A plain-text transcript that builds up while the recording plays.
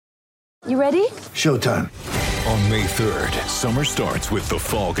You ready? Showtime. On May 3rd, summer starts with The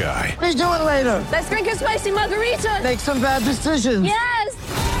Fall Guy. Let's do it later. Let's drink a spicy margarita. Make some bad decisions. Yes!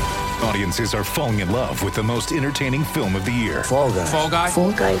 Audiences are falling in love with the most entertaining film of the year. Fall Guy. Fall Guy?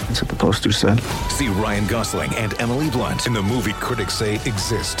 Fall guy. That's what the poster said. See Ryan Gosling and Emily Blunt in the movie critics say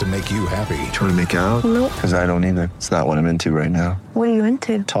exists to make you happy. Trying to make it out? Nope. Because I don't either. It's not what I'm into right now. What are you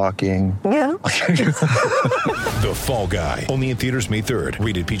into? Talking. Yeah. The Fall Guy. Only in theaters May 3rd.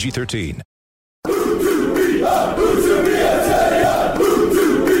 Rated PG-13.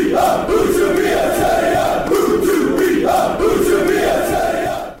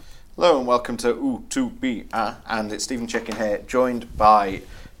 Hello and welcome to U2BA, and it's Stephen Chicken here, joined by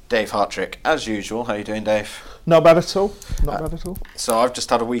Dave Hartrick, as usual. How are you doing, Dave? Not bad at all. Not bad at all. So I've just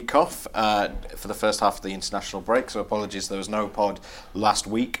had a week off for the first half of the international break, so apologies there was no pod last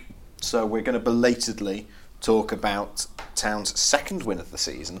week. So we're going to belatedly talk about Town's second win of the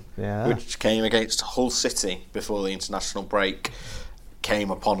season, which came against Hull City before the international break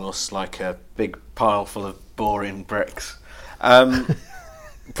came upon us like a big pile full of boring bricks.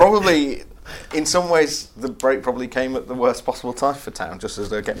 Probably, in some ways, the break probably came at the worst possible time for Town, just as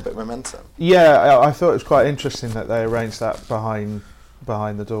they're getting a bit of momentum. Yeah, I thought it was quite interesting that they arranged that behind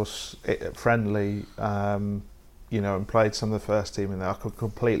the doors friendly, and played some of the first team in there. I could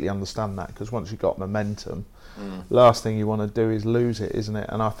completely understand that, because once you've got momentum, last thing you want to do is lose it, isn't it?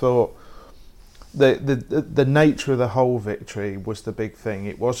 And I thought the nature of the whole victory was the big thing.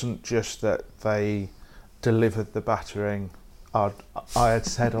 It wasn't just that they delivered the battering I had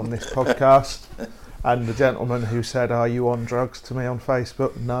said on this podcast, and the gentleman who said, "Are you on drugs?" to me on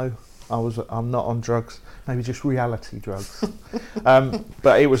Facebook. No, I'm not on drugs. Maybe just reality drugs.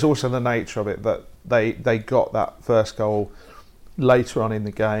 But it was also the nature of it that they got that first goal later on in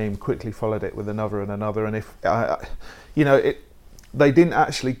the game, quickly followed it with another and another, and they didn't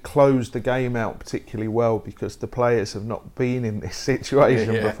actually close the game out particularly well, because the players have not been in this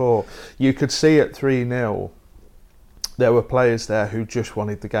situation before. You could see at 3-0. There were players there who just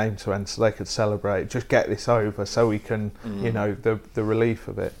wanted the game to end so they could celebrate, just get this over so we can, the relief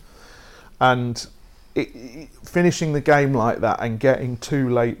of it. And finishing the game like that and getting 2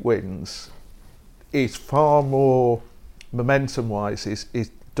 late wins is far more, momentum-wise,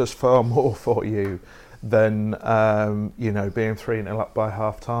 does far more for you than, being 3-0 up by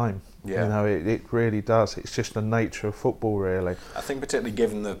half-time. Yeah. It really does. It's just the nature of football, really. I think particularly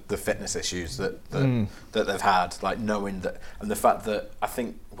given the fitness issues that they've had, like knowing that, and the fact that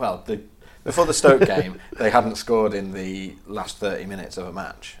before the Stoke game, they hadn't scored in the last 30 minutes of a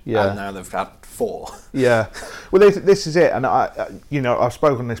match, and now they've had 4. Yeah, well, this is it. And I've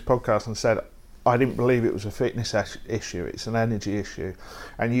spoken on this podcast and said I didn't believe it was a fitness issue. It's an energy issue,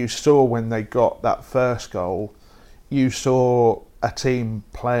 and you saw when they got that first goal, you saw a team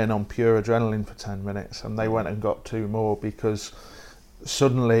playing on pure adrenaline for 10 minutes, and they went and got 2 more because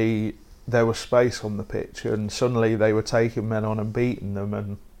suddenly there was space on the pitch, and suddenly they were taking men on and beating them,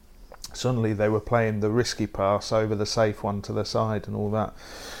 and suddenly they were playing the risky pass over the safe one to the side and all that.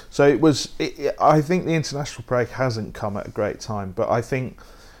 So I think the international break hasn't come at a great time, but I think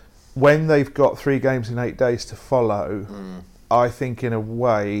when they've got 3 games in 8 days to follow, I think in a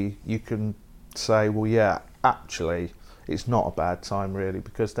way you can say, well, yeah, actually it's not a bad time really,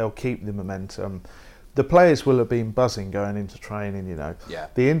 because they'll keep the momentum. The players will have been buzzing going into training, Yeah.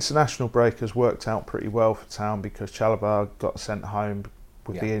 The international break has worked out pretty well for Town, because Chalobah got sent home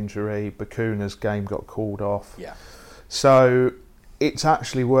with the injury, Bakuna's game got called off. Yeah. So it's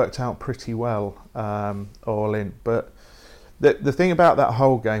actually worked out pretty well, all in. But the thing about that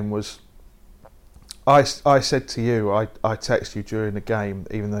whole game was, I said to you, I texted you during the game,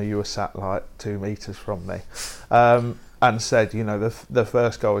 even though you were sat like 2 metres from me, and said, the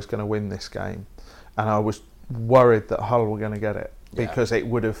first goal is going to win this game. And I was worried that Hull were going to get it, because it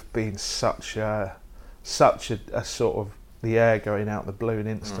would have been such a sort of the air going out the balloon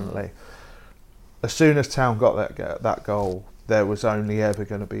instantly. As soon as Town got that goal, there was only ever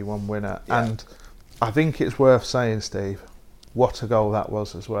going to be one winner. Yeah. And I think it's worth saying, Steve, what a goal that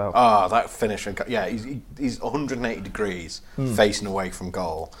was as well. That finish. He's 180 degrees facing away from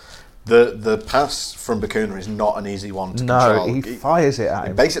goal. The pass from Bacuna is not an easy one to control. No, he fires it at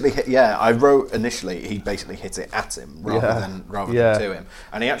him. Basically, I wrote initially he basically hit it at him rather than to him,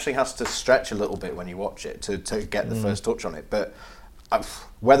 and he actually has to stretch a little bit when you watch it to get the first touch on it. But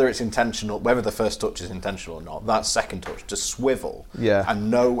whether it's intentional, whether the first touch is intentional or not, that second touch to swivel and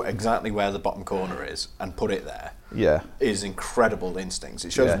know exactly where the bottom corner is and put it there is incredible instincts.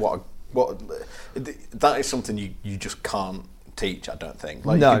 It shows what that is something you just can't teach, I don't think.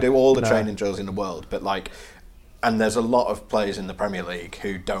 You can do all the training drills in the world, but And there's a lot of players in the Premier League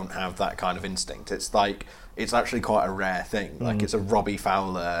who don't have that kind of instinct. It's like, it's actually quite a rare thing. Like, it's a Robbie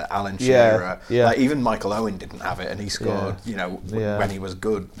Fowler, Alan Shearer. Yeah. Like, even Michael Owen didn't have it, and he scored, when he was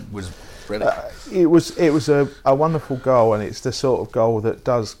good, was brilliant. It was a wonderful goal, and it's the sort of goal that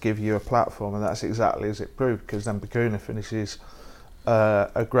does give you a platform, and that's exactly as it proved, because then Bacuna finishes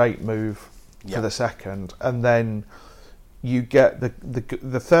a great move for the second, and then you get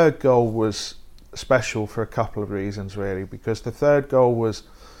the third goal was special for a couple of reasons, really, because the third goal was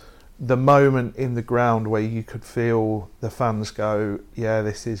the moment in the ground where you could feel the fans go, yeah,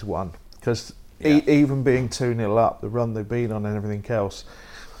 this is one, because even being 2-0 up, the run they've been on and everything else,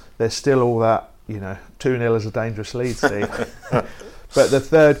 there's still all that, 2-0 is a dangerous lead, Steve. But the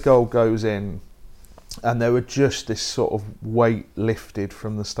third goal goes in, and there were just this sort of weight lifted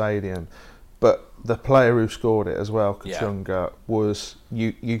from the stadium. But the player who scored it as well, Kachunga, was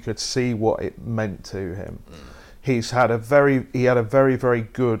you could see what it meant to him. He had a very, very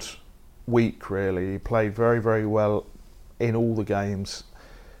good week, really. He played very, very well in all the games.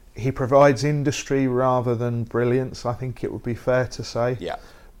 He provides industry rather than brilliance, I think it would be fair to say. Yeah.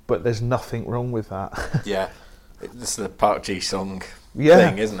 But there's nothing wrong with that. Yeah. It's the Park Ji-sung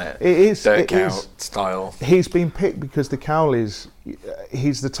thing, isn't it? It is. Dirk Kuyt style. He's been picked because the Cowleys,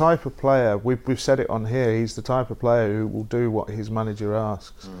 he's the type of player, we've said it on here, he's the type of player who will do what his manager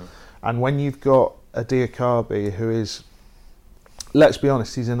asks. And when you've got a Diakabi who is, let's be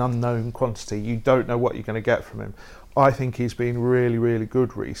honest, he's an unknown quantity, you don't know what you're going to get from him. I think he's been really, really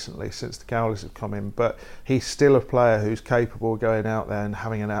good recently since the Cowleys have come in, but he's still a player who's capable of going out there and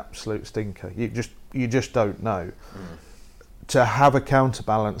having an absolute stinker. You just don't know. To have a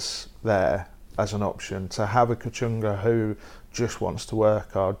counterbalance there as an option, to have a Kachunga who just wants to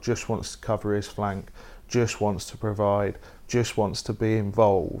work hard, just wants to cover his flank, just wants to provide, just wants to be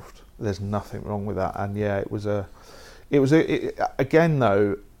involved. There's nothing wrong with that. And yeah, it was again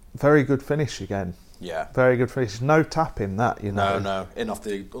though, very good finish again. Yeah, very good finish. No tapping that, No, in off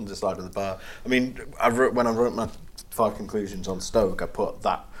the underside of the bar. I mean, when I wrote my 5 conclusions on Stoke, I put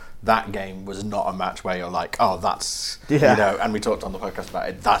that game was not a match where you're like, oh, that's and we talked on the podcast about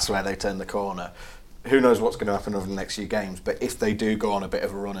it. That's where they turn the corner. Who knows what's going to happen over the next few games? But if they do go on a bit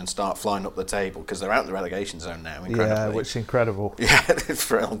of a run and start flying up the table, because they're out in the relegation zone now, incredibly. Yeah, which is incredible. Yeah,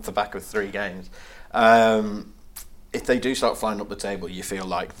 it's on the back of 3 games. If they do start flying up the table, you feel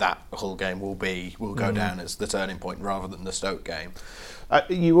like that whole game will go down as the turning point rather than the Stoke game.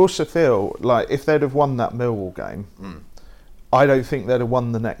 You also feel like if they'd have won that Millwall game, I don't think they'd have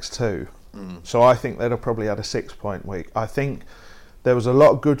won the next 2. So I think they'd have probably had a 6-point week. I think there was a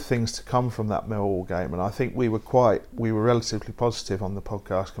lot of good things to come from that Millwall game, and I think we were relatively positive on the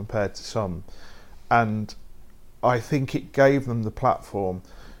podcast compared to some, and I think it gave them the platform.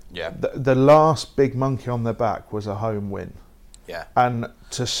 Yeah. The last big monkey on their back was a home win. Yeah. And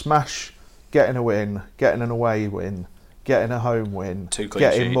to smash getting a win, getting an away win, getting a home win, 2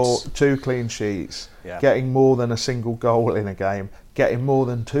 clean sheets, getting more than a single goal in a game, getting more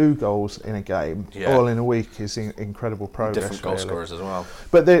than 2 goals in a game, all in a week is incredible progress. Different goal scorers as well.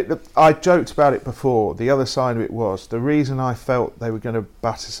 But I joked about it before. The other side of it was the reason I felt they were going to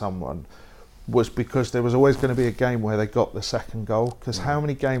batter someone was because there was always going to be a game where they got the second goal. Because how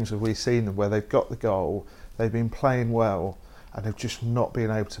many games have we seen them where they've got the goal, they've been playing well, and they've just not been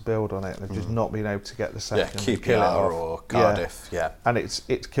able to build on it. They've just not been able to get the second. Yeah, QPR or Cardiff. Yeah. And it's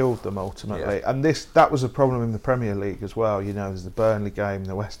killed them ultimately. Yeah. And that was a problem in the Premier League as well. There's the Burnley game,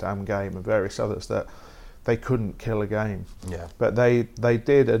 the West Ham game, and various others that they couldn't kill a game. Yeah. But they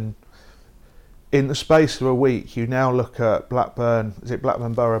did, and in the space of a week, you now look at Blackburn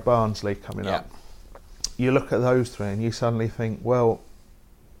Borough Barnsley coming up. You look at those 3 and you suddenly think, well,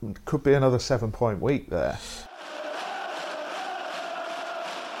 could be another 7-point week there.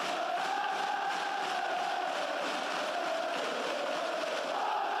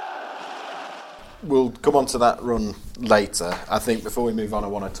 We'll come on to that run later. I think before we move on, I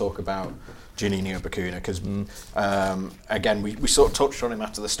want to talk about Juninho Bacuna, because again, we sort of touched on him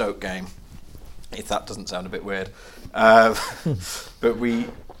after the Stoke game, if that doesn't sound a bit weird. But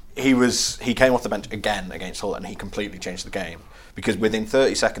he came off the bench again against Hull, and he completely changed the game, because within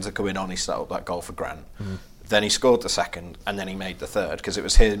 30 seconds of coming on, he set up that goal for Grant. Then he scored the second, and then he made the third, because it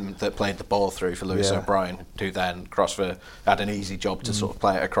was him that played the ball through for Lewis O'Brien, who then had an easy job to sort of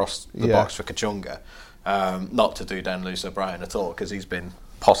play it across the box for Kachunga. Not to do down Lewis O'Brien at all, because he's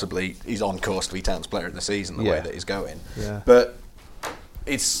on course to be Town's player of the season the way that he's going. Yeah. But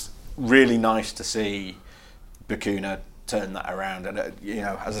it's really nice to see Bacuna turn that around. And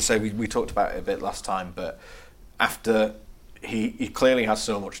as I say, we talked about it a bit last time, but after he clearly has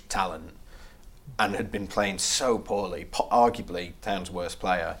so much talent, and had been playing so poorly, arguably Town's worst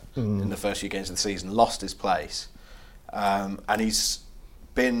player in the first few games of the season, lost his place. And he's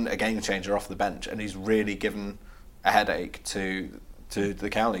been a game changer off the bench, and he's really given a headache to the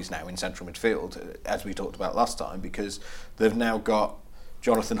Cowleys now in central midfield, as we talked about last time, because they've now got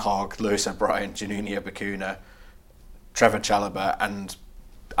Jonathan Hogg, Lewis O'Brien, Juninho Bacuna, Trevor Chalobah and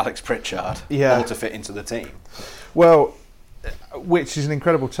Alex Pritchard all to fit into the team. Well, which is an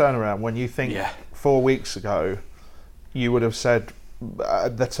incredible turnaround when you think 4 weeks ago you would have said,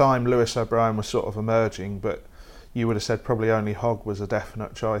 at the time Lewis O'Brien was sort of emerging, but you would have said probably only Hogg was a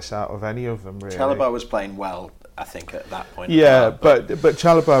definite choice out of any of them, really. Chalobah was playing well, I think, at that point. Yeah, but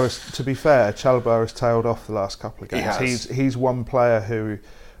Chalobah, to be fair, Chalobah has tailed off the last couple of games. He's one player who,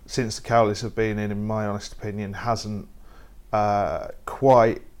 since the Cowleys have been in my honest opinion, hasn't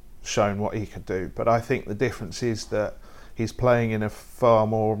quite shown what he could do. But I think the difference is that he's playing in a far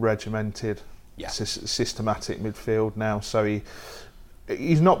more regimented, systematic midfield now. So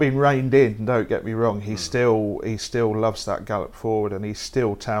he's not been reined in. Don't get me wrong. He still loves that gallop forward, and he's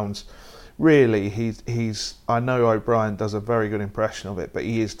still Towns. Really, he's. I know O'Brien does a very good impression of it, but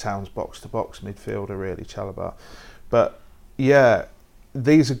he is Towns' box-to-box midfielder, really, Chalobah. But yeah,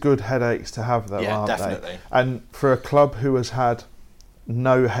 these are good headaches to have, though, aren't definitely. they? And for a club who has had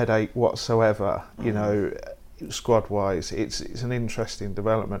no headache whatsoever, you know, squad-wise, it's an interesting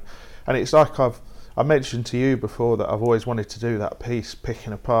development. And it's like I mentioned to you before that I've always wanted to do that piece,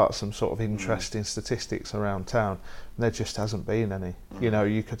 picking apart some sort of interesting statistics around Town. And there just hasn't been any. You know,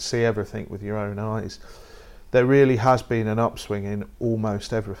 you could see everything with your own eyes. There really has been an upswing in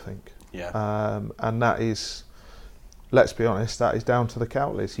almost everything. Yeah. And that is, let's be honest, that is down to the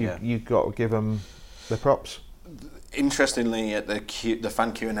Cowleys. You've got to give them the props. Interestingly, at the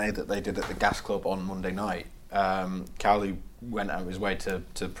fan Q&A that they did at the Gas Club on Monday night, Cowley went out of his way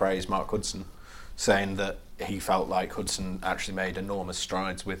to praise Mark Hudson, saying that he felt like Hudson actually made enormous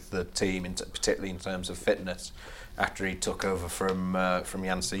strides with the team, particularly in terms of fitness, after he took over from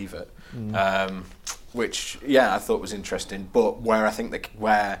Jan Sievert, which I thought was interesting. But where I think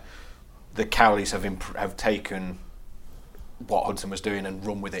where the Cowleys have taken what Hudson was doing and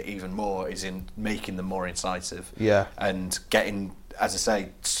run with it even more is in making them more incisive, and getting, as I say,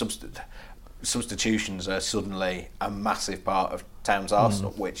 substitutions are suddenly a massive part of Town's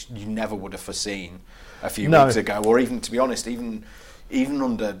arsenal, which you never would have foreseen a few weeks ago, or even, to be honest, even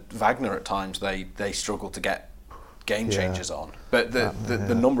under Wagner at times they struggled to get game changers on. But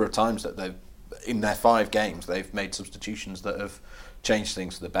the number of times that they've, in their 5 games, they've made substitutions that have changed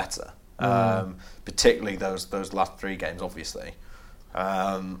things for the better. Particularly those last 3 games, obviously.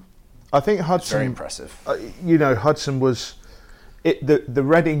 I think Hudson, very impressive. Hudson was the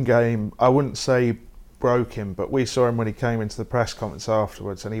Reading game. I wouldn't say broke him, but we saw him when he came into the press conference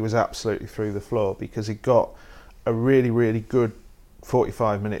afterwards, and he was absolutely through the floor because he got a really, really good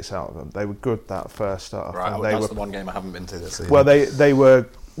 45 minutes out of them. They were good that first half. Right, well, that's the one game I haven't been to this season. Well, they were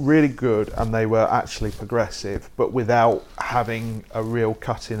really good, and they were actually progressive, but without having a real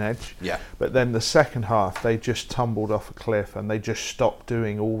cutting edge. Yeah. But then the second half, they just tumbled off a cliff, and they just stopped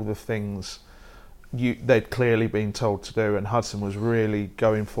doing all the things they'd clearly been told to do, and Hudson was really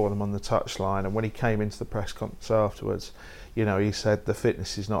going for them on the touchline. And when he came into the press conference afterwards, he said the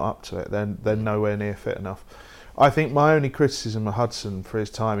fitness is not up to it. They're nowhere near fit enough. I think my only criticism of Hudson for his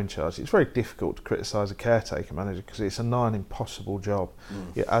time in charge, it's very difficult to criticise a caretaker manager because it's a nigh impossible job,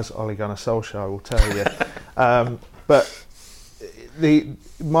 as Ole Gunnar Solskjaer will tell you. But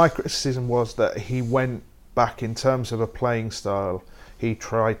my criticism was that he went back in terms of a playing style. He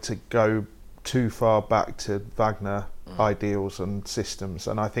tried to go too far back to Wagner ideals and systems,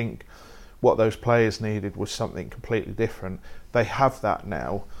 and I think what those players needed was something completely different. They have that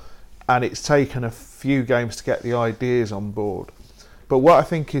now, and it's taken a few games to get the ideas on board. But what I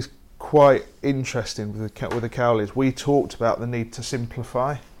think is quite interesting with the Cowleys, we talked about the need to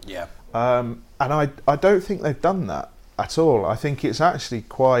simplify. Yeah. And I don't think they've done that at all. I think it's actually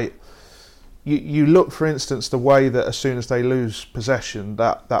quite... You look, for instance, the way that as soon as they lose possession,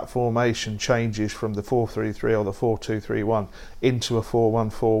 that formation changes from the 4-3-3 or the 4-2-3-1 into a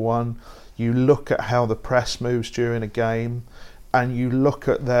 4-1-4-1. You look at how the press moves during a game, and you look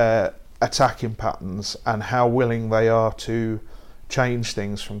at their attacking patterns and how willing they are to change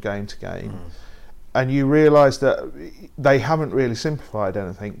things from game to game. And you realise that they haven't really simplified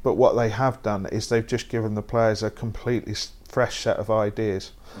anything, but what they have done is they've just given the players a completely fresh set of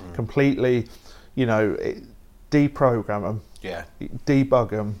ideas. Completely, deprogram them, debug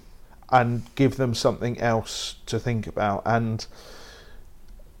them, and give them something else to think about. And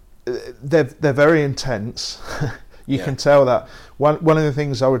they're very intense. You can tell that. One of the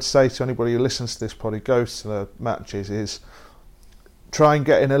things I would say to anybody who listens to this pod, who goes to the matches, is try and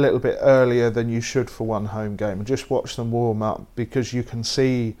get in a little bit earlier than you should for one home game and just watch them warm up, because you can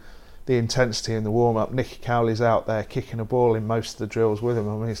see the intensity in the warm up. Nicky Cowley's out there kicking a ball in most of the drills with him.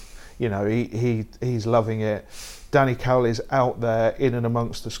 I mean, he's loving it. Danny Cowley's out there in and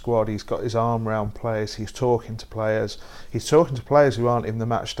amongst the squad. He's got his arm around players. He's talking to players. He's talking to players who aren't in the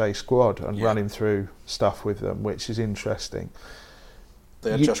match day squad and running through stuff with them, which is interesting.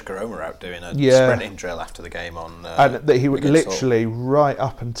 They had Josh Koroma out doing a sprinting drill after the game on. And he would literally right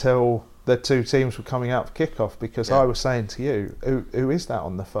up until the two teams were coming out for kickoff, because I was saying to you, who is that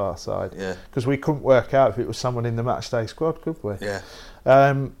on the far side? Yeah. Because we couldn't work out if it was someone in the match day squad, could we? Yeah.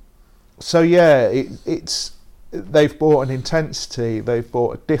 It's they've brought an intensity. They've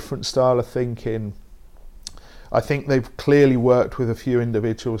brought a different style of thinking. I think they've clearly worked with a few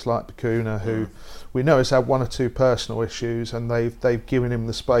individuals like Bacuna, who we know has had one or two personal issues, and they've given him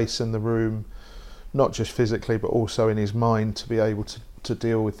the space in the room, not just physically but also in his mind, to be able to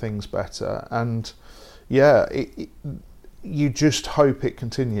deal with things better. And you just hope it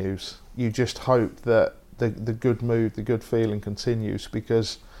continues. You just hope that the good mood, the good feeling continues,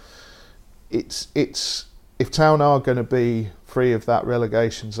 because it's if Town are going to be free of that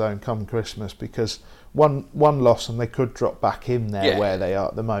relegation zone come Christmas, because one loss and they could drop back in there where they are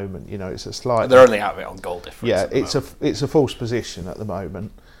at the moment. You know, it's a slight. They're only out of it on goal difference. Yeah, it's a false position at the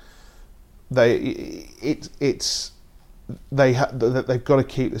moment. They've got to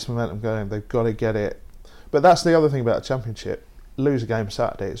keep this momentum going. They've got to get it. But that's the other thing about the Championship. Lose a game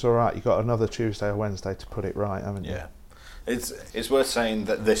Saturday, it's all right. You've got another Tuesday or Wednesday to put it right, haven't you? Yeah. It's worth saying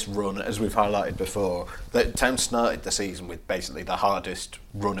that this run, as we've highlighted before, that Town started the season with basically the hardest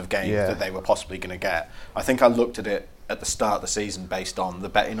run of games that they were possibly going to get. I think I looked at it at the start of the season based on the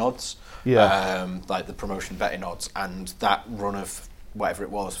betting odds, like the promotion betting odds, and that run of whatever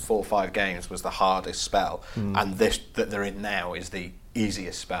it was, 4 or 5 games was the hardest spell, and this that they're in now is the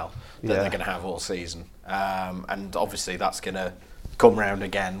easiest spell that they're going to have all season. And obviously that's going to come round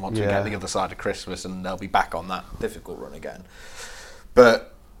again once we get the other side of Christmas, and they'll be back on that difficult run again.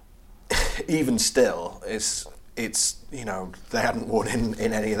 But even still, it's you know, they hadn't won in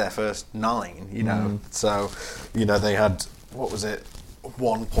any of their first 9, you know. So, you know, they had, what was it,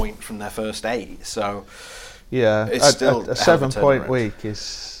 1 point from their first 8. So it's still a 7-point week is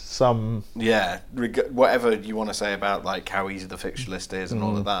some... Yeah, whatever you want to say about like how easy the fixture list is and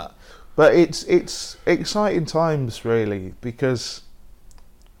all of that. But it's exciting times, really, because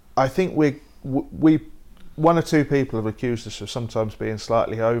I think we one or two people have accused us of sometimes being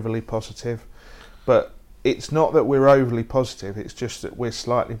slightly overly positive, but it's not that we're overly positive. It's just that we're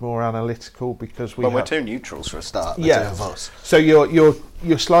slightly more analytical, because we're two neutrals for a start. The two of us. So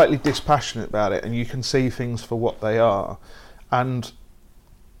you're slightly dispassionate about it, and you can see things for what they are. And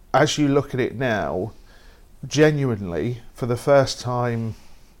as you look at it now, genuinely, for the first time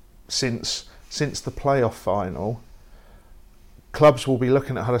since the playoff final, clubs will be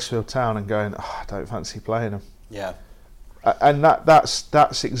looking at Huddersfield Town and going, I don't fancy playing them. Yeah. And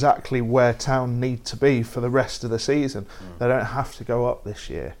that's exactly where Town need to be for the rest of the season. They don't have to go up this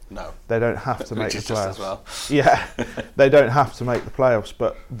year. No. They don't have to make the playoffs. As well. Yeah. They don't have to make the playoffs,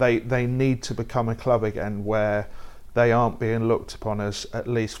 but they need to become a club again where they aren't being looked upon as at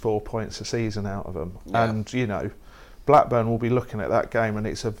least 4 points a season out of them. Yeah. And, you know, Blackburn will be looking at that game, and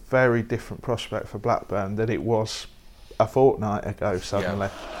it's a very different prospect for Blackburn than it was a fortnight ago suddenly.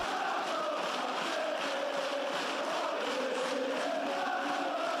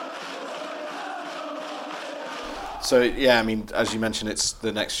 So, yeah, I mean, as you mentioned, it's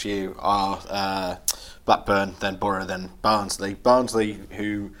the next few are Blackburn, then Borough, then Barnsley. Barnsley,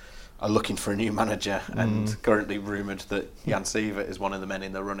 who are looking for a new manager, and currently rumoured that Jan Sievert is one of the men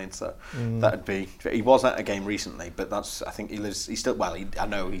in the running. So that'd be. He was at a game recently, but that's. I think he lives. He still. Well, I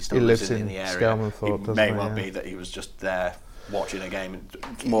know he still lives in the area. It may well be that he was just there watching a game.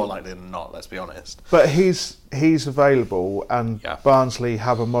 More likely than not, let's be honest. But he's available, and Barnsley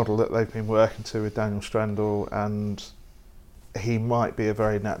have a model that they've been working to with Daniel Strendel, and he might be a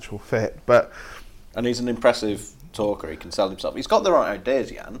very natural fit. And he's an impressive talker. He can sell himself. He's got the right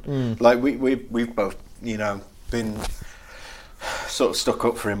ideas, Jan. Like we've both, you know, been sort of stuck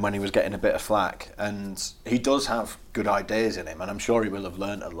up for him when he was getting a bit of flack, and he does have good ideas in him, and I'm sure he will have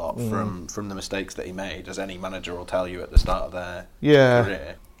learnt a lot from the mistakes that he made, as any manager will tell you at the start of their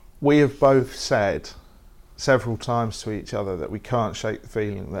career. We have both said several times to each other that we can't shake the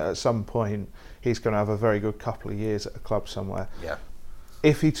feeling that at some point he's going to have a very good couple of years at a club somewhere. Yeah.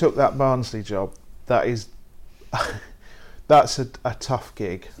 If he took that Barnsley job, that is that's a tough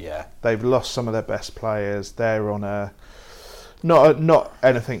gig. Yeah. They've lost some of their best players. They're on a not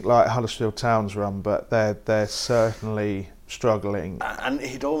anything like Huddersfield Town's run, but they're certainly struggling. And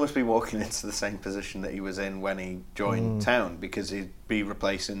he'd almost be walking into the same position that he was in when he joined Town, because he'd be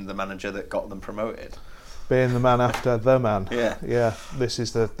replacing the manager that got them promoted. Being the man after the man. Yeah. Yeah. This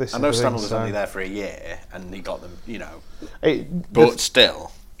is the I know Stanley was only there for a year, and he got them,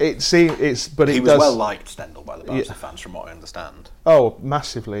 still. He was well liked, Stendhal, by the Barnsley fans, from what I understand. Oh,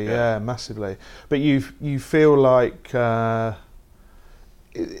 massively, yeah, massively. But you feel like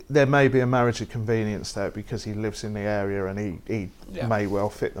there may be a marriage of convenience there because he lives in the area and he may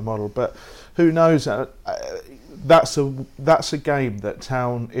well fit the model. But who knows? That's a game that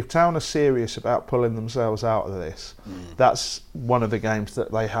Town, if Town are serious about pulling themselves out of this, that's one of the games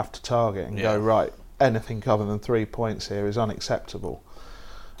that they have to target and go, right, anything other than 3 points here is unacceptable.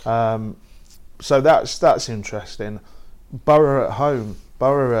 So that's interesting. Borough at home.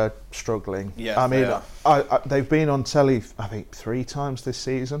 Borough are struggling. Yeah, I mean, they've been on telly, I think, 3 times this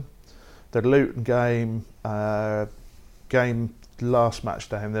season. The Luton game last match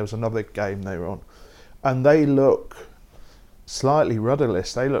day, and there was another game they were on, and they look slightly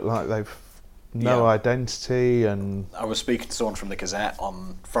rudderless. They look like they've no identity. And I was speaking to someone from the Gazette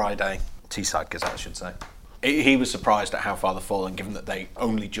on Friday, Teesside Gazette, I should say. He was surprised at how far they've fallen, given that they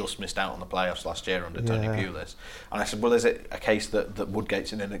only just missed out on the playoffs last year under Tony Pulis. And I said, well, is it a case that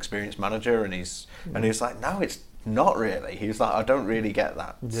Woodgate's an inexperienced manager? And he was like, no, it's not really. He was like, I don't really get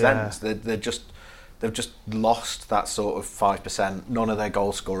that sense. They've just lost that sort of 5%. None of their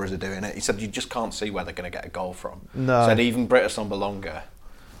goal scorers are doing it. He said, you just can't see where they're going to get a goal from. No. He said even Britta Sombalonga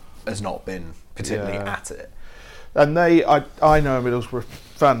has not been particularly at it. And I know a Middlesbrough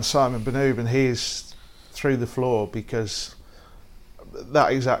fan, Simon Benoub, and he's through the floor because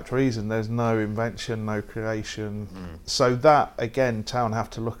that exact reason. There's no invention, no creation. So that, again, Town have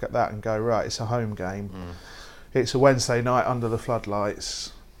to look at that and go, right, it's a home game. It's a Wednesday night under the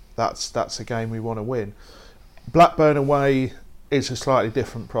floodlights. That's a game we want to win. Blackburn away is a slightly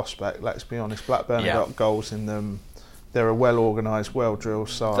different prospect, let's be honest. Blackburn have got goals in them. They're a well-organised, well-drilled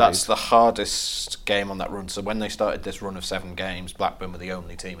side. That's the hardest game on that run. So when they started this run of 7 games, Blackburn were the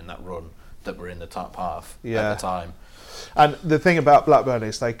only team in that run that were in the top half at the time. And the thing about Blackburn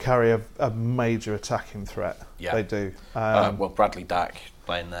is they carry a major attacking threat. Yeah. They do. Well, Bradley Dack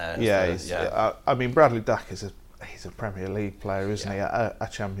playing there. I mean, Bradley Dack he's a Premier League player, isn't he? At a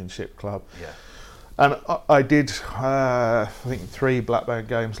Championship club. Yeah. And I did, I think, 3 Blackburn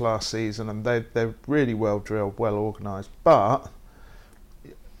games last season, and they're really well drilled, well organised. But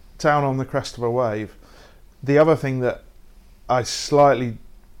Town on the crest of a wave. The other thing that I slightly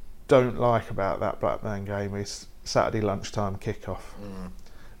don't like about that Blackburn game is Saturday lunchtime kickoff.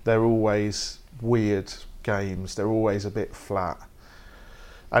 They're always weird games. They're always a bit flat,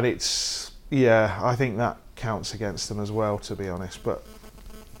 and I think that counts against them as well, to be honest. But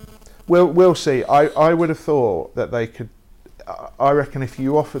we'll see. I would have thought that they could. I reckon if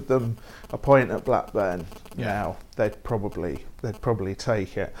you offered them a point at Blackburn now, they'd probably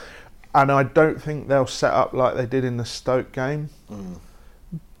take it. And I don't think they'll set up like they did in the Stoke game.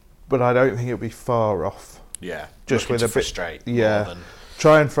 But I don't think it'll be far off. Yeah, just with a bit frustrate.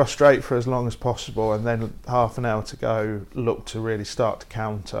 Try and frustrate for as long as possible, and then half an hour to go, look to really start to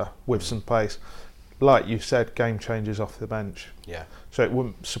counter with some pace. Like you said, game changers off the bench. Yeah. So it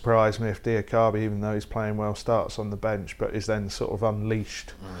wouldn't surprise me if Diakabi, even though he's playing well, starts on the bench, but is then sort of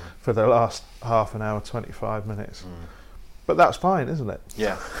unleashed for the last half an hour, 25 minutes. But that's fine, isn't it?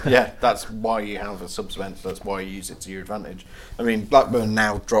 Yeah, that's why you have a sub-bench, that's why you use it to your advantage. I mean, Blackburn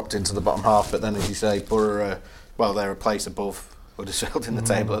now dropped into the bottom half, but then, as you say, Borough, they're a place above Huddersfield in the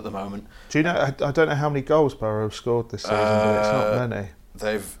table at the moment. Do you know, I don't know how many goals Borough have scored this season, but it's not many.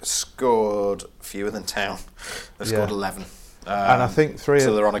 They've scored fewer than Town. They've scored 11. And I think 3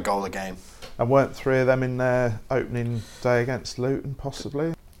 so they're on a goal a game. And weren't 3 of them in their opening day against Luton,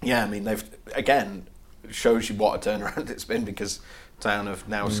 possibly? Yeah, I mean, they've, again, shows you what a turnaround it's been, because Town have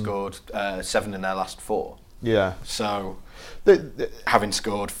now scored 7 in their last 4. Yeah. So, having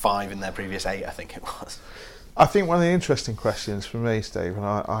scored 5 in their previous 8, I think it was. I think one of the interesting questions for me, Steve, and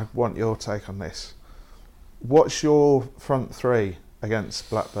I want your take on this. What's your front 3 against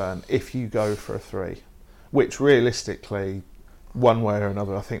Blackburn if you go for a 3? Which realistically, one way or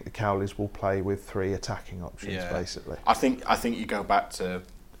another, I think the Cowleys will play with 3 attacking options, basically. I think you go back to,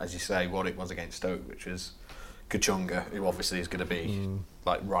 as you say, what it was against Stoke, which was Kachunga, who obviously is going to be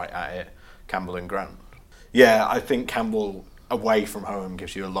right at it, Campbell and Grant. Yeah, I think Campbell away from home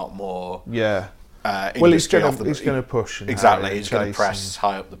gives you a lot more. Yeah. Well, he's going to push. Exactly, he's going to press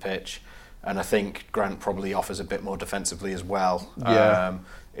high up the pitch. and I think Grant probably offers a bit more defensively as well. Yeah.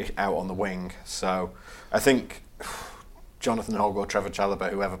 Out on the wing. So I think Jonathan Hogg or Trevor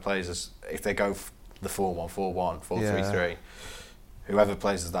Chalobah, whoever plays if they go the 4-1-4-1, 4-3-3, whoever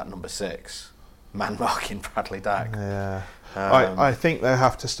plays as that number 6, man marking Bradley Dack. Yeah. I think they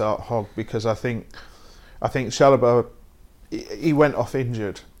have to start Hogg because I think Chalobah, he went off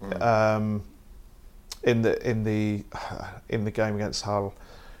injured in the game against Hull.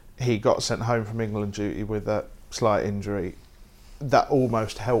 He got sent home from England duty with a slight injury. That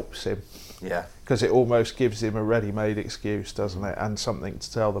almost helps him. Yeah. Because it almost gives him a ready-made excuse, doesn't it? And something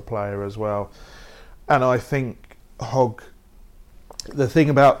to tell the player as well. And I think Hogg, the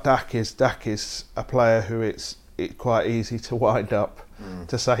thing about Dack is a player who it's quite easy to wind up,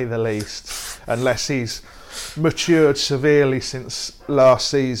 to say the least, unless he's matured severely since last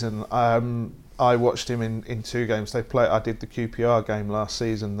season. I watched him in 2 games. I did the QPR game last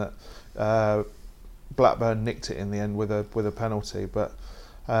season that Blackburn nicked it in the end with a penalty, but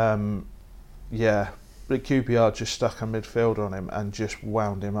but QPR just stuck a midfielder on him and just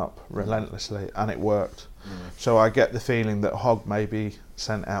wound him up relentlessly, and it worked. So I get the feeling that Hogg may be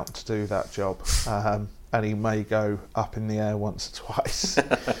sent out to do that job, and he may go up in the air once or twice.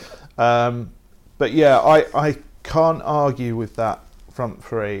 But yeah, I can't argue with that front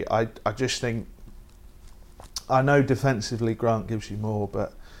three. I just think, I know defensively Grant gives you more,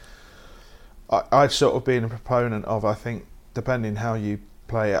 but I've sort of been a proponent of, I think, depending how you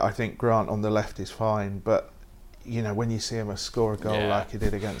play it, I think Grant on the left is fine, but you know, when you see him score a goal like he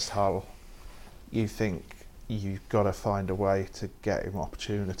did against Hull, you think you've got to find a way to get him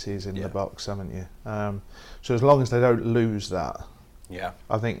opportunities in the box, haven't you? So as long as they don't lose that,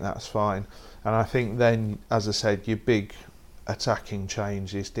 I think that's fine. And I think then, as I said, your big attacking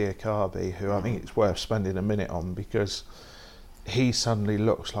change is Diakhaby, who I think it's worth spending a minute on because he suddenly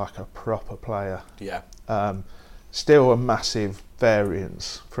looks like a proper player. Still a massive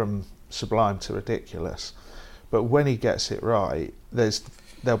variance from sublime to ridiculous, but when he gets it right,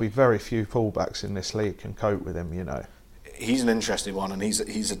 there'll be very few fullbacks in this league can cope with him. You know, he's an interesting one, and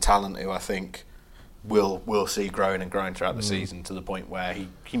he's a talent who I think we'll see growing and growing throughout the season to the point where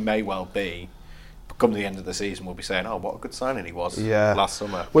he may well be. Come the end of the season, we'll be saying, "Oh, what a good signing he was last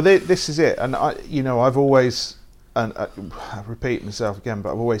summer." Well, this is it, and I've always, and I repeat myself again,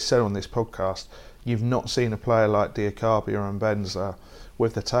 but I've always said on this podcast, you've not seen a player like Diakhaby or Mbenza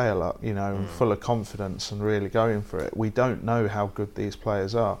with the tail up, and full of confidence and really going for it. We don't know how good these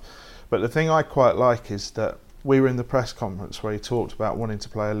players are, but the thing I quite like is that we were in the press conference where he talked about wanting to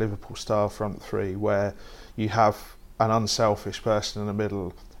play a Liverpool-style front three, where you have an unselfish person in the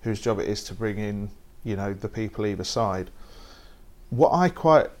middle whose job it is to bring in, the people either side. What I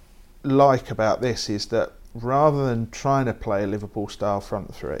quite like about this is that rather than trying to play a Liverpool-style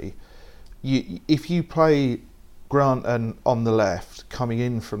front three, if you play Grant on the left, coming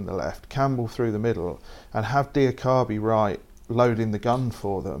in from the left, Campbell through the middle, and have Diakhaby right, loading the gun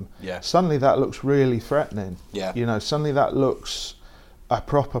for them, suddenly that looks really threatening. Suddenly that looks a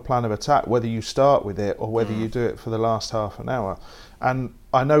proper plan of attack, whether you start with it or whether you do it for the last half an hour. And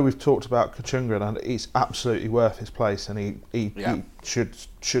I know we've talked about Kachunga, and he's absolutely worth his place, and he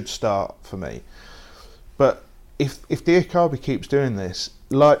should start for me. But if Diakhaby keeps doing this,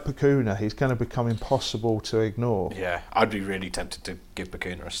 like Bacuna, he's going to become impossible to ignore. Yeah, I'd be really tempted to give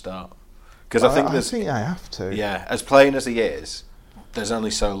Bacuna a start. Because I think I have to. Yeah, as plain as he is, there's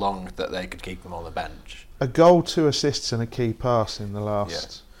only so long that they could keep him on the bench. A goal, 2 assists and a key pass in the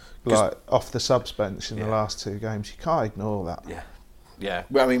last, off the subs bench in the last 2 games. You can't ignore that. Yeah.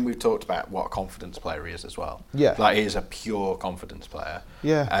 Well, I mean, we've talked about what a confidence player he is as well. Yeah. Like, he is a pure confidence player.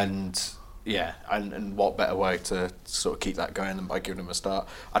 Yeah. And what better way to sort of keep that going than by giving him a start?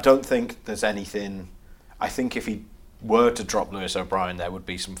 I don't think there's anything. I think if he were to drop Lewis O'Brien, there would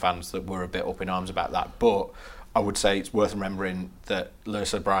be some fans that were a bit up in arms about that. But I would say it's worth remembering that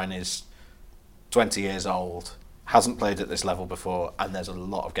Lewis O'Brien is 20 years old, hasn't played at this level before, and there's a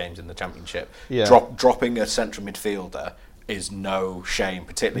lot of games in the Championship. Yeah. Dropping a central midfielder is no shame,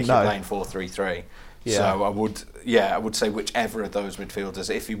 particularly if you're playing 4-3-3. Yeah. So I would say whichever of those midfielders,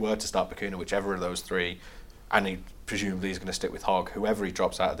 if he were to start Bacuna, whichever of those 3, and he presumably is going to stick with Hogg, whoever he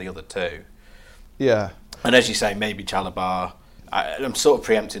drops out of the other 2. Yeah. And as you say, maybe Chalobah. I'm sort of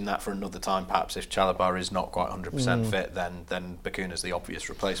preempting that for another time, perhaps. If Chalobah is not quite 100% fit, then Bacuna's the obvious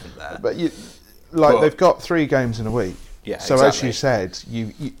replacement there. But they've got 3 games in a week. Yeah, so exactly. as you said,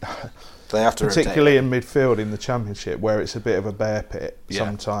 they have to particularly in midfield in the Championship, where it's a bit of a bear pit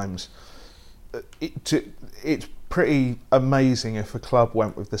sometimes. It's pretty amazing if a club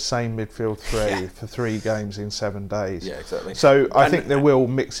went with the same midfield three for 3 games in 7 days. Yeah, exactly. So I think they will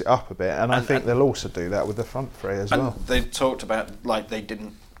mix it up a bit, and I think they'll also do that with the front three as well. They've talked about,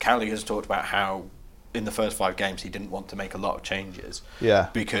 Cowley has talked about how in the first 5 games he didn't want to make a lot of changes. Yeah.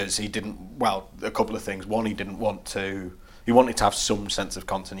 Because he didn't, a couple of things. One, he wanted to have some sense of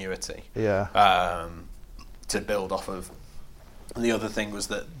continuity. Yeah. To build off of. And the other thing was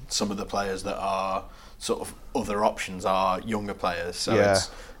that some of the players that are sort of other options are younger players. So it's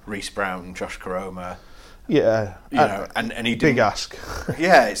Reece Brown, Josh Koroma. Yeah. And he didn't, big ask.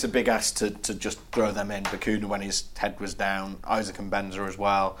 Yeah, it's a big ask to just throw them in. Bacuna when his head was down, Isaac and Benza as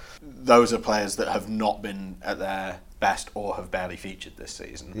well. Those are players that have not been at their best or have barely featured this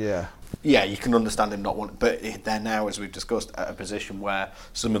season. Yeah. Yeah, you can understand him not wanting, but they're now, as we've discussed, at a position where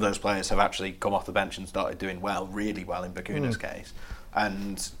some of those players have actually come off the bench and started doing well, really well in Bacuna's case,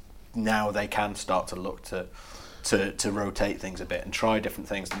 and now they can start to look to rotate things a bit and try different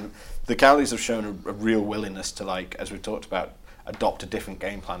things. And the Cowleys have shown a real willingness to, like, as we've talked about, adopt a different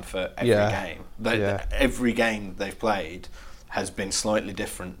game plan for every game. Every game they've played has been slightly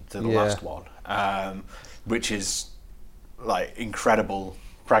different to the last one, which is like incredible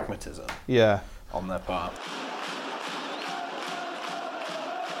pragmatism on their part.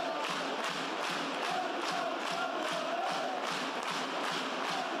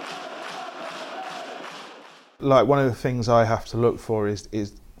 Like, one of the things I have to look for is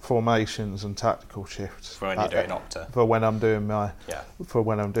formations and tactical shifts for when you're doing Opta. For when I'm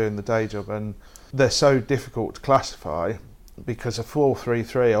doing the day job, and they're so difficult to classify because a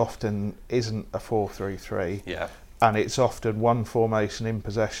 4-3-3 often isn't a 4-3-3. Yeah. And it's often one formation in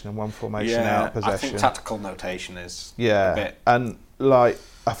possession and one formation out of possession. I think tactical notation is a bit... And like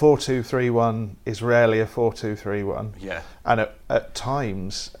a 4-2-3-1 is rarely a 4-2-3-1. Yeah. And at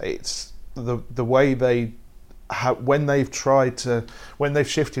times it's the way they when they've shifted to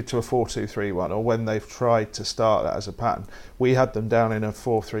a 4-2-3-1 or when they've tried to start that as a pattern. We had them down in a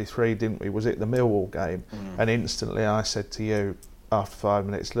 4-3-3, didn't we? Was it the Millwall game? And instantly I said to you, after 5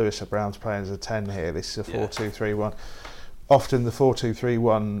 minutes, Lewis Brown's playing as a 10 here. This is a 4-2-3-1. Often the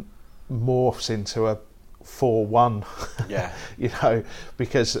 4-2-3-1 morphs into a 4-1. Yeah.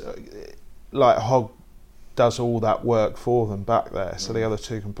 Because like Hogg does all that work for them back there, so the other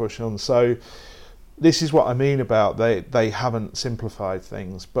two can push on. So this is what I mean about they haven't simplified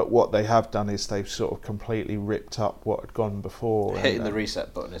things, but what they have done is they've sort of completely ripped up what had gone before. Hitting the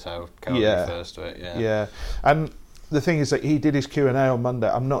reset button is how Cowley refers to it. Yeah. And the thing is that he did his Q&A on Monday.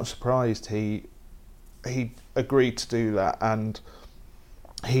 I'm not surprised he agreed to do that, and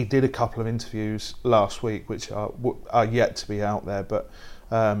he did a couple of interviews last week which are yet to be out there, but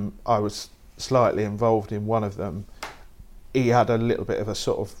I was slightly involved in one of them. He had a little bit of a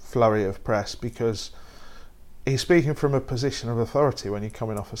sort of flurry of press because he's speaking from a position of authority when you're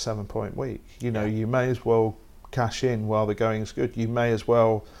coming off a 7-point week. You may as well cash in while the going's good. You may as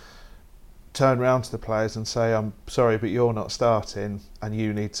well turn around to the players and say, I'm sorry, but you're not starting and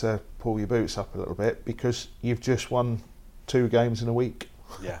you need to pull your boots up a little bit because you've just won 2 games in a week.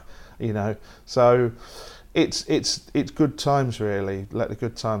 Yeah. So it's good times, really. Let the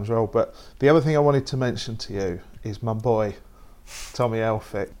good times roll. But the other thing I wanted to mention to you is my boy, Tommy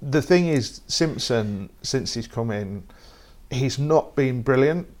Elphick. The thing is, Simpson, since he's come in, he's not been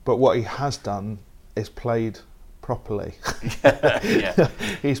brilliant, but what he has done is played properly.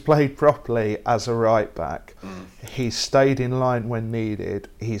 He's played properly as a right back. He's stayed in line when needed.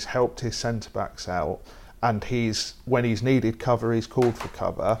 He's helped his centre backs out, and when he's needed cover, he's called for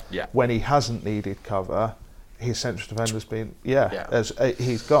cover. When he hasn't needed cover, his central defender's been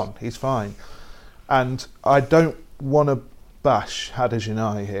he's gone. He's fine. And I don't want to bash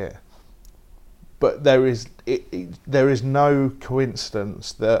Hadergionaj here, but there is no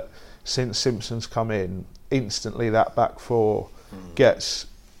coincidence that since Simpson's come in, instantly that back four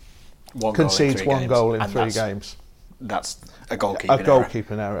concedes one goal in 3 games. That's a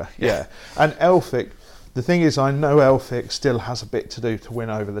goalkeeping error. Yeah. And Elphick, the thing is, I know Elphick still has a bit to do to win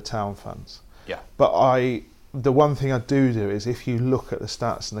over the town fans. Yeah. But the one thing I do is if you look at the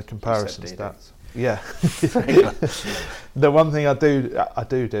stats and the comparison stats. Yeah. The one thing I do, I'll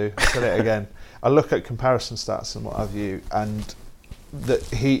say it again. I look at comparison stats and what have you, and that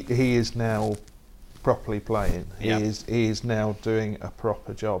he is now properly playing. He is now doing a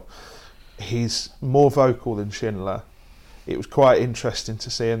proper job. He's more vocal than Schindler. it was quite interesting to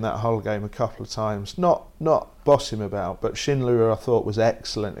see in that Hull game a couple of times. Not boss him about, but Schindler I thought was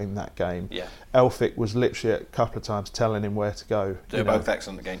excellent in that game. Yeah. Elphick was literally a couple of times telling him where to go. They're both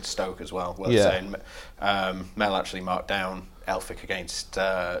excellent against Stoke as well. Worth saying. Mel actually marked down Elphick against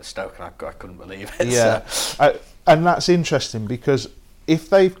Stoke, and I couldn't believe it. Yeah, and that's interesting because if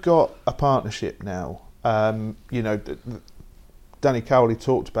they've got a partnership now, Danny Cowley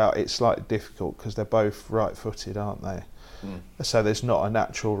talked about it's slightly difficult because they're both right-footed, aren't they? So there's not a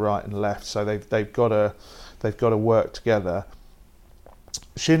natural right and left. So they've got to work together.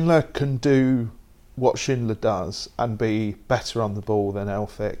 Schindler can do what Schindler does and be better on the ball than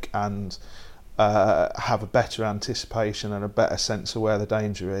Elphick and have a better anticipation and a better sense of where the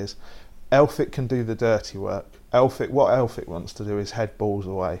danger is. Elphick can do the dirty work. What Elphick wants to do is head balls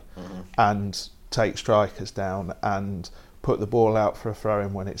away and take strikers down and put the ball out for a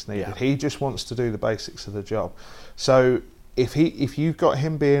throw-in when it's needed. He just wants to do the basics of the job. So if you've got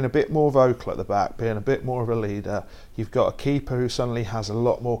him being a bit more vocal at the back, being a bit more of a leader, you've got a keeper who suddenly has a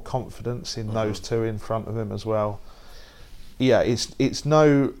lot more confidence in those two in front of him as well. Yeah, it's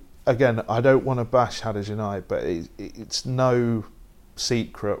no... Again, I don't want to bash Hadergjonaj, but it's no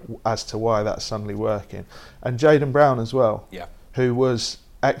secret as to why that's suddenly working. And Jayden Brown as well, who was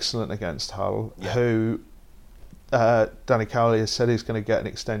excellent against Hull, who Danny Cowley has said he's going to get an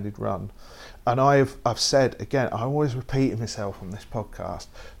extended run. And I've said again, I'm always repeating myself on this podcast,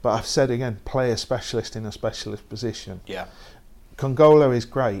 but I've said again, play a specialist in a specialist position. Yeah. Congolo is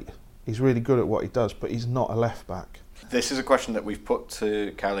great. He's really good at what he does, but he's not a left back. This is a question that we've put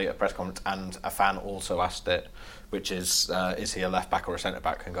to Cowley at a press conference, and a fan also asked it, which is he a left back or a centre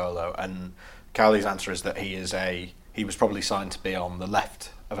back, Congolo? And Cowley's answer is that he was probably signed to be on the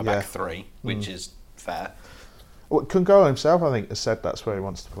left of a back three, which is fair. Well, Congolo himself, I think, has said that's where he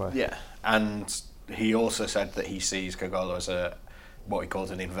wants to play. Yeah, and he also said that he sees Congolo as what he calls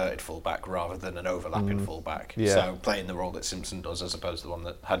an inverted fullback rather than an overlapping fullback. Yeah. So playing the role that Simpson does as opposed to the one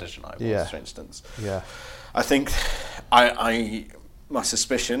that Hadergjonaj was, for instance. Yeah. I think my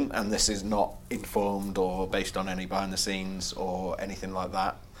suspicion, and this is not informed or based on any behind the scenes or anything like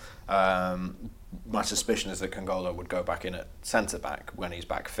that, my suspicion is that Congolo would go back in at centre back when he's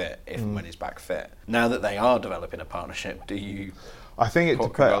back fit, and when he's back fit. Now that they are developing a partnership, do you put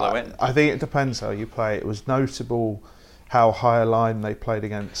Congolo in? I think it depends how you play. It was notable how high a line they played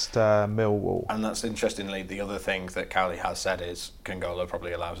against Millwall. And that's interestingly the other thing that Cowley has said is Congolo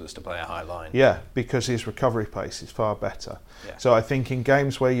probably allows us to play a high line. Yeah, because his recovery pace is far better. Yeah. So I think in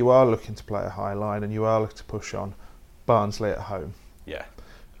games where you are looking to play a high line and you are looking to push on, Barnsley at home. Yeah.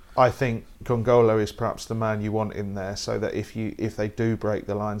 I think Congolo is perhaps the man you want in there, so that if they do break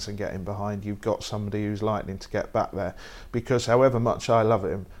the lines and get in behind, you've got somebody who's lightning to get back there. Because however much I love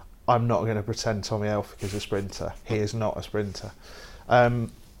him, I'm not going to pretend Tommy Elphick is a sprinter. He is not a sprinter.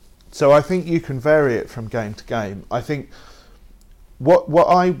 So I think you can vary it from game to game. I think what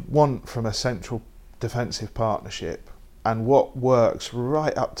I want from a central defensive partnership, and what works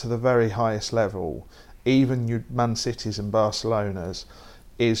right up to the very highest level, even your Man Cities and Barcelonas,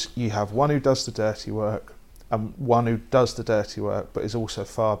 is you have one who does the dirty work and one who does the dirty work but is also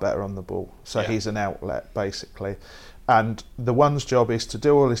far better on the ball. So he's an outlet, basically. And the one's job is to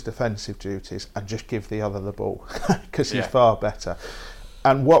do all his defensive duties and just give the other the ball because he's far better.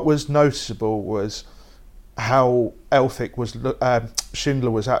 And what was noticeable was how Elphick was,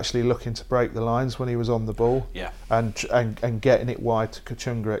 Schindler was actually looking to break the lines when he was on the ball, and getting it wide to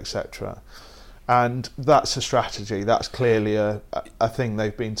Kachunga, etc. And that's a strategy. That's clearly a thing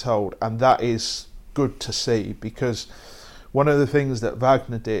they've been told, and that is good to see, because one of the things that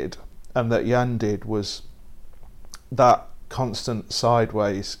Wagner did and that Jan did was that constant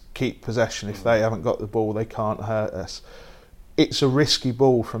sideways, keep possession. If they haven't got the ball, they can't hurt us. It's a risky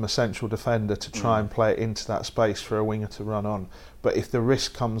ball from a central defender to try and play it into that space for a winger to run on. But if the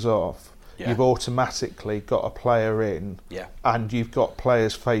risk comes off, you've automatically got a player in, and you've got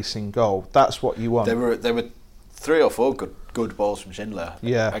players facing goal. That's what you want. There were 3 or 4 good balls from Schindler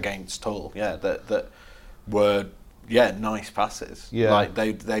against Hull. That were nice passes. Yeah, like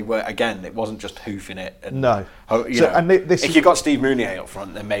they were, again, it wasn't just hoofing it. And, if you've got Steve Mounier up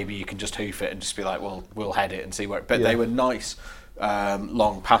front, then maybe you can just hoof it and just be like, well, we'll head it and see where. But they were nice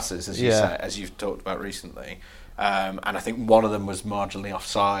long passes, as you say, as you've talked about recently. And I think one of them was marginally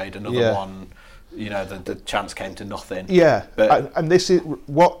offside. Another one, the chance came to nothing. Yeah, and this is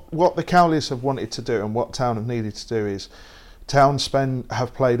what the Cowleys have wanted to do, and what Town have needed to do is. Town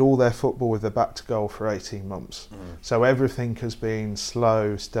have played all their football with their back to goal for 18 months. So everything has been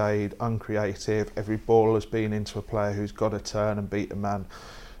slow, staid, uncreative. Every ball has been into a player who's got to turn and beat a man.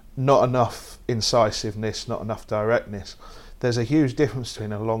 not enough incisiveness, not enough directness. There's a huge difference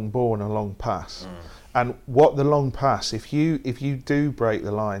between a long ball and a long pass. And what the long pass, if you do break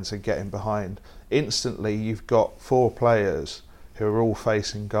the lines and get in behind, instantly you've got 4 players who are all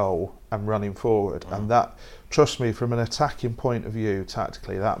facing goal and running forward. And that, trust me, from an attacking point of view,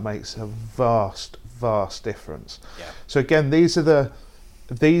 tactically, that makes a vast difference. Yeah. So again, these are the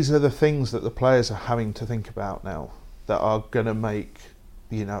things that the players are having to think about now that are going to make,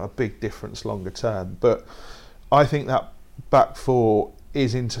 a big difference longer term. But I think that back 4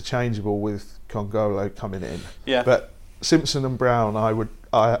 is interchangeable with Congolo coming in. Yeah. But Simpson and Brown,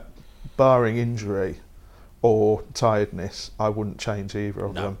 barring injury or tiredness, I wouldn't change either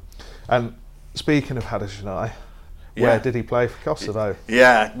of them. And speaking of Hadergjonaj, where did he play for Kosovo?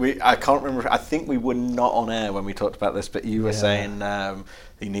 Yeah, I can't remember. I think we were not on air when we talked about this, but you were saying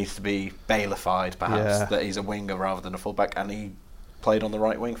he needs to be bailified, perhaps, that he's a winger rather than a fullback, and he played on the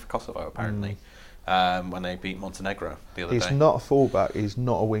right wing for Kosovo, apparently, when they beat Montenegro the other day. He's not a fullback, he's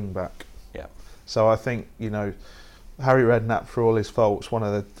not a wing-back. Yeah. So I think, Harry Redknapp, for all his faults, one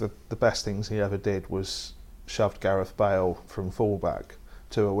of the best things he ever did was shoved Gareth Bale from fullback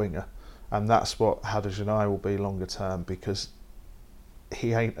to a winger. And that's what Hadergjonaj will be longer term, because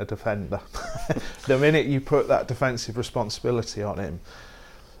he ain't a defender. The minute you put that defensive responsibility on him,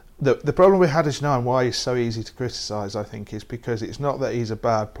 the problem with Hadergjonaj and why he's so easy to criticise, I think, is because it's not that he's a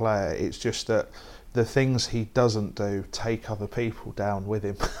bad player, it's just that the things he doesn't do take other people down with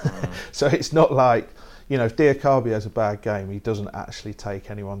him. So it's not like, if Diakabi has a bad game, he doesn't actually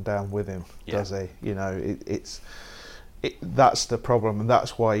take anyone down with him, does he? That's the problem, and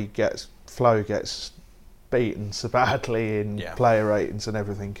that's why Flo gets beaten so badly in player ratings and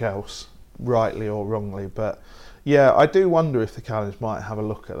everything else, rightly or wrongly. But I do wonder if the Callums might have a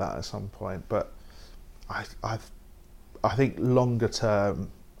look at that at some point. But I think longer term,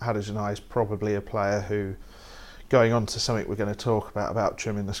 Hadergjonaj is probably a player who, going on to something we're going to talk about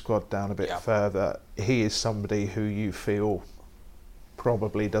trimming the squad down a bit further, he is somebody who you feel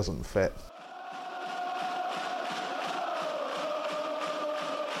probably doesn't fit.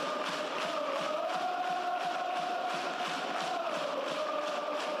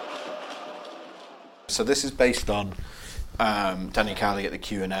 So this is based on Danny Cowley at the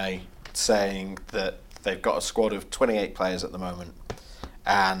Q&A saying that they've got a squad of 28 players at the moment,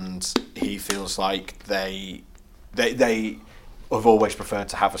 and he feels like they have always preferred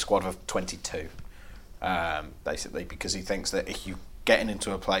to have a squad of 22, basically, because he thinks that if you're getting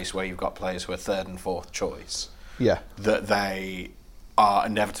into a place where you've got players who are 3rd and 4th choice, that they are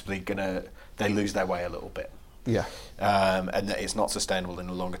inevitably they lose their way a little bit. Yeah. And that it's not sustainable in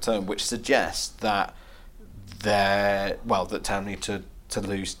the longer term, which suggests that that Town need to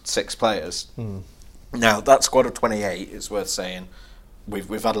lose 6 players. Now, that squad of 28 is worth saying.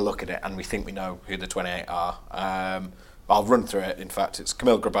 We've had a look at it, and we think we know who the 28 are. I'll run through it. In fact, it's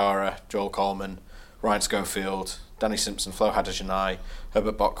Kamil Grabara, Joel Coleman, Ryan Schofield, Danny Simpson, Flo Hadergjonaj,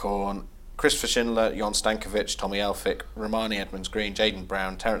 Herbert Bockhorn, Christopher Schindler, Jon Stankovic, Tommy Elphick, Romani Edmonds-Green, Jaden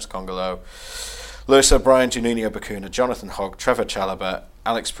Brown, Terence Congolo, Lewis O'Brien, Juninho Bakuna, Jonathan Hogg, Trevor Chalobah,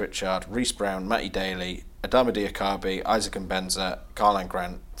 Alex Pritchard, Reece Brown, Matty Daly, Adama Diakabi, Isaac Mbenza, Karlan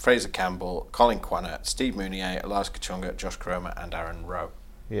Grant, Fraser Campbell, Colin Quaner, Steve Mounier, Elias Kachunga, Josh Koroma and Aaron Rowe.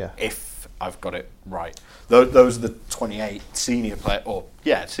 Yeah. If I've got it right. Those are the 28 senior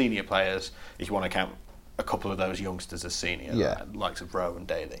players, if you want to count a couple of those youngsters as senior, likes of Rowe and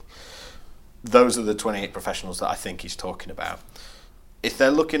Daly. Those are the 28 professionals that I think he's talking about. If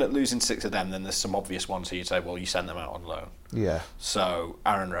they're looking at losing 6 of them, then there's some obvious ones who you'd say, well, you send them out on loan. Yeah. So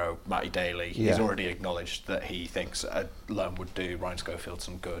Aaron Rowe, Matty Daly, he's already acknowledged that he thinks a loan would do Ryan Schofield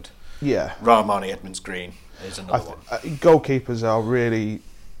some good. Yeah. Rahmani Edmonds-Green is another one. Goalkeepers are really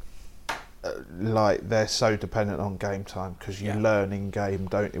they're so dependent on game time, because you learn in game,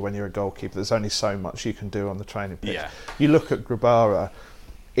 don't you? When you're a goalkeeper, there's only so much you can do on the training pitch. Yeah. You look at Grabara.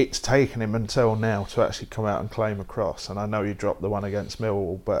 It's taken him until now to actually come out and claim a cross, and I know he dropped the one against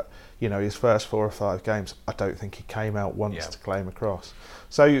Millwall, but his first 4 or 5 games, I don't think he came out once to claim a cross.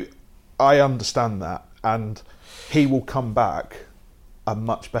 So I understand that, and he will come back a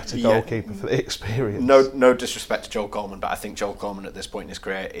much better goalkeeper for the experience. No disrespect to Joel Coleman, but I think Joel Coleman at this point in his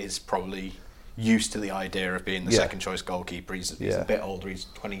career is probably used to the idea of being the second choice goalkeeper. He's a bit older, he's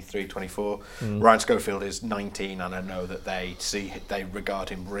 23, 24. Ryan Schofield is 19, and I know that they regard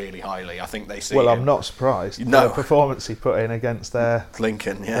him really highly. I think they see him. I'm not surprised. The performance he put in against their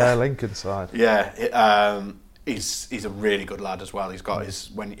Lincoln, their Lincoln side. Yeah, he's a really good lad as well. He's got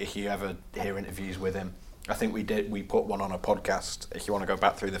if you ever hear interviews with him, I think we put one on a podcast, if you want to go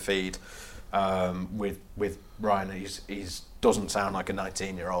back through the feed, with Ryan. He's doesn't sound like a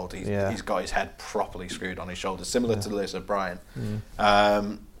 19-year-old. He's got his head properly screwed on his shoulders, similar to Lewis O'Brien.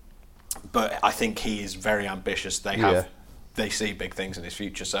 But I think he is very ambitious. They see big things in his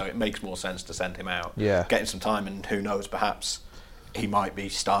future, so it makes more sense to send him out, get him some time, and who knows, perhaps he might be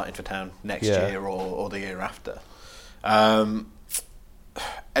starting for Town next year or the year after.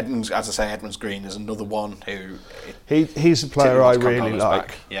 Edmonds Green is another one who he's a player I really like.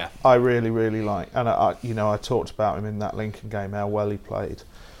 Back. Yeah, I really like, and I talked about him in that Lincoln game, how well he played,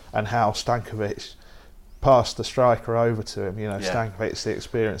 and how Stankovic passed the striker over to him. Stankovic, the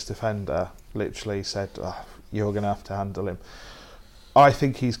experienced defender, literally said, "You're going to have to handle him." I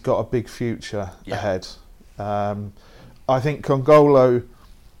think he's got a big future ahead. I think Congolo,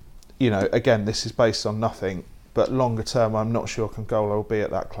 again, this is based on nothing. But longer term, I'm not sure Congolo will be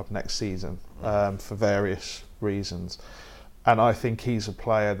at that club next season for various reasons. And I think he's a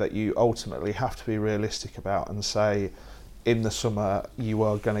player that you ultimately have to be realistic about and say, in the summer, you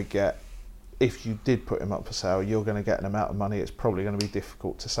are going to get, if you did put him up for sale, you're going to get an amount of money it's probably going to be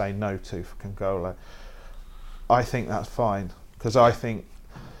difficult to say no to for Congolo. I think that's fine, because I think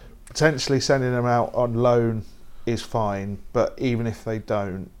potentially sending him out on loan is fine, but even if they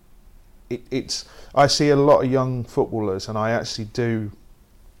don't, I see a lot of young footballers, and I actually do,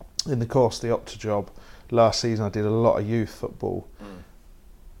 in the course of the Opta job last season, I did a lot of youth football.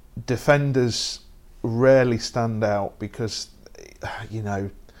 Defenders rarely stand out because,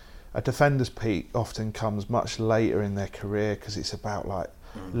 a defender's peak often comes much later in their career, because it's about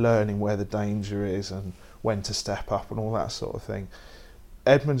learning where the danger is and when to step up and all that sort of thing.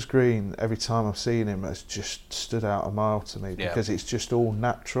 Edmonds Green, every time I've seen him, has just stood out a mile to me, because it's just all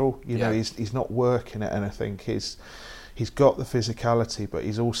natural. He's not working at anything. He's got the physicality, but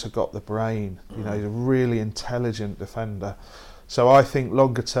he's also got the brain. He's a really intelligent defender. So I think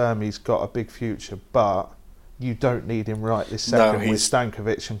longer term he's got a big future, but you don't need him right this second with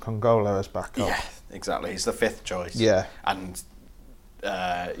Stankovic and Congolo as backup. Yeah, exactly. He's the fifth choice. Yeah. And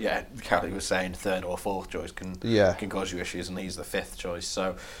Kelly was saying third or fourth choice can cause you issues, and he's the fifth choice.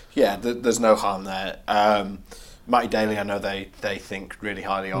 So, there's no harm there. Matty Daly, I know they think really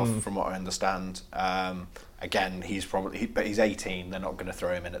highly of, from what I understand. Again, but he's 18. They're not going to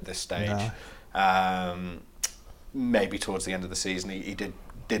throw him in at this stage. No. Maybe towards the end of the season, he did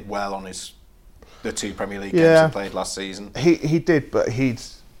well on the 2 Premier League games he played last season. He did, but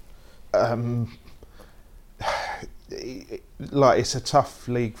it's a tough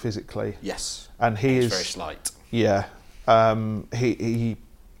league physically. Yes, and he's very slight. Yeah, he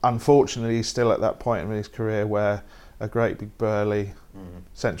unfortunately is still at that point in his career where a great big burly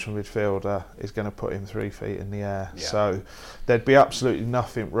central midfielder is going to put him 3 feet in the air. Yeah. So there'd be absolutely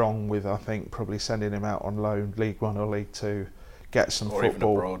nothing wrong with, I think, probably sending him out on loan, League One or League Two, get some football. Or even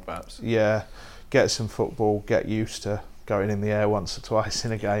abroad, perhaps. Yeah, get some football, get used to going in the air once or twice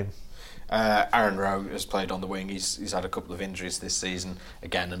in a game. Aaron Rowe has played on the wing. He's had a couple of injuries this season.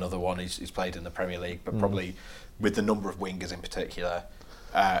 Again, another one. He's played in the Premier League, but probably with the number of wingers in particular.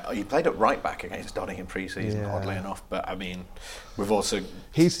 He played at right back against Donny in pre-season, oddly enough. But I mean, we've also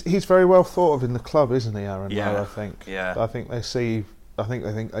he's very well thought of in the club, isn't he, Aaron Rowe? I think. Yeah. I think they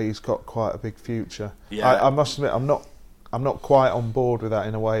think he's got quite a big future. Yeah. I must admit, I'm not quite on board with that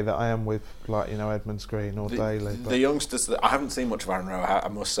in a way that I am with, Edmonds Green or Daly. The youngsters, I haven't seen much of Aaron Rowe, I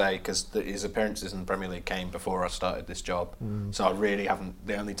must say, because his appearances in the Premier League came before I started this job. So I really haven't.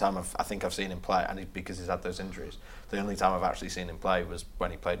 The only time I think I've seen him play, and because he's had those injuries, the only time I've actually seen him play was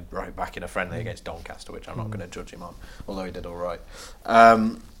when he played right back in a friendly against Doncaster, which I'm not going to judge him on, although he did all right. I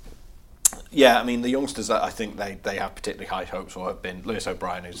mean, the youngsters that I think they have particularly high hopes for have been Lewis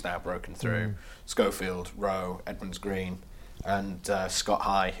O'Brien, who's now broken through, Schofield, Rowe, Edmonds Green, and Scott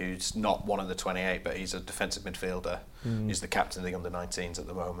High, who's not one of the 28, but he's a defensive midfielder. He's the captain of the under-19s at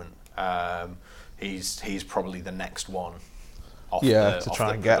the moment. He's probably the next one off the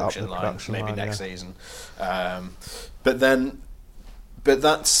production line, maybe next season. But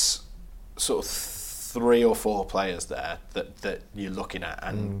that's sort of 3 or 4 players there that you're looking at,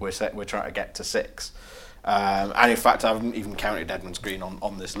 and we're trying to get to 6. And in fact, I haven't even counted Edmonds Green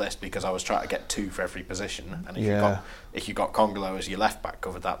on this list, because I was trying to get 2 for every position. And if you got Congolo as your left back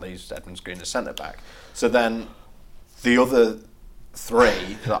covered, that leaves Edmonds Green as centre back. So then the other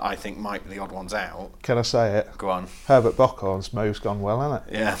 3 that I think might be the odd ones out. Can I say it? Go on. Herbert Bockhorn's move's gone well, hasn't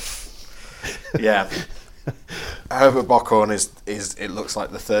it? Yeah. Herbert Bockhorn is it looks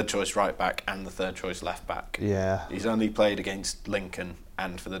like the 3rd choice right back and the 3rd choice left back. Yeah. He's only played against Lincoln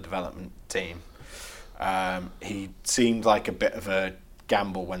and for the development team. He seemed like a bit of a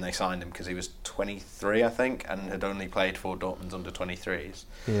gamble when they signed him, because he was 23, I think, and had only played for Dortmund's under-23s.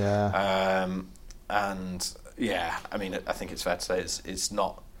 Yeah. And Yeah, I mean, I think it's fair to say it's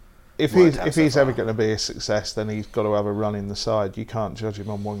not. If he's ever going to be a success, then he's got to have a run in the side. You can't judge him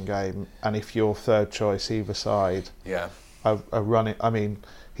on one game, and if you're third choice either side, a run. I mean,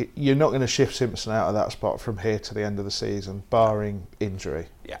 you're not going to shift Simpson out of that spot from here to the end of the season, barring injury.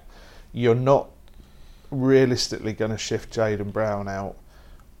 Yeah, you're not realistically going to shift Jayden Brown out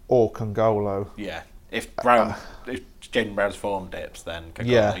or Congolo. Yeah, if Jayden Brown's form dips, then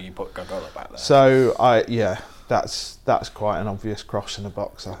Congolo, you put Congolo back there. So that's quite an obvious cross in the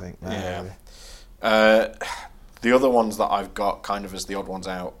box, I think. Yeah. Really. The other ones that I've got kind of as the odd ones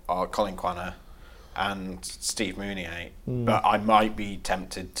out are Colin Quaner and Steve Mounié, but I might be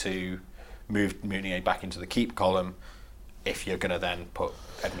tempted to move Mounié back into the keep column if you're going to then put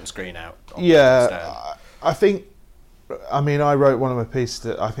Edmund Screen out. I think. I mean, I wrote one of my pieces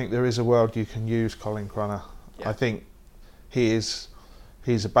that I think there is a world you can use Colin Quaner. Yeah. I think he's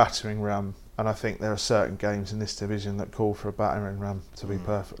a battering ram. And I think there are certain games in this division that call for a battering ram, to be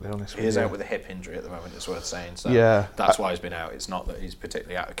perfectly honest with you. He is out with a hip injury at the moment, it's worth saying. So that's why he's been out. It's not that he's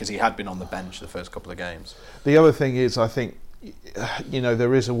particularly out, because he had been on the bench the first couple of games. The other thing is, I think,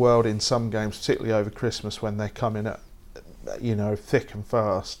 there is a world in some games, particularly over Christmas, when they come in at, thick and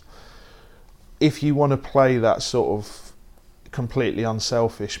fast. If you want to play that sort of completely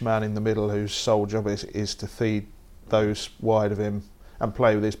unselfish man in the middle whose sole job is to feed those wide of him and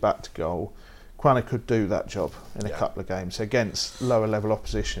play with his back to goal, Quaner could do that job in a couple of games against lower level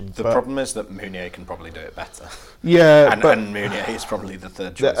opposition. The problem is that Mounié can probably do it better. Yeah, and Mounié is probably the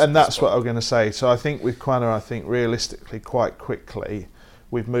third choice. And that's what I'm going to say. So I think with Quaner, realistically, quite quickly,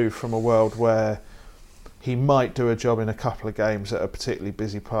 we've moved from a world where he might do a job in a couple of games at a particularly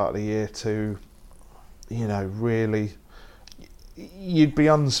busy part of the year to, really. You'd be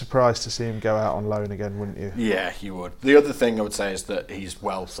unsurprised to see him go out on loan again, wouldn't you? Yeah, you would. The other thing I would say is that he's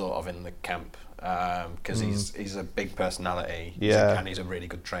well thought of in the camp because he's a big personality. Yeah, and he's a really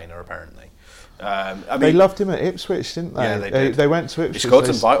good trainer apparently. They loved him at Ipswich, didn't they? Yeah, they did. They went to Ipswich. He scored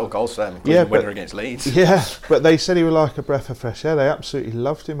some vital goals for them, including the winner against Leeds. Yeah, but they said he was like a breath of fresh air. They absolutely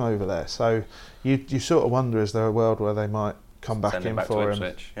loved him over there. So you sort of wonder, is there a world where they might come back in for him?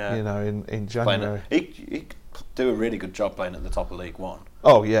 In January. He do a really good job playing at the top of League One.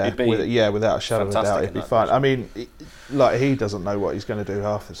 Oh yeah, without a shadow of a doubt, he'd be fine. I mean, he doesn't know what he's going to do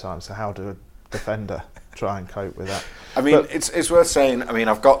half the time. So how do a defender try and cope with that? I mean, it's worth saying. I mean,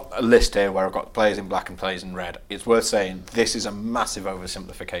 I've got a list here where I've got players in black and players in red. It's worth saying this is a massive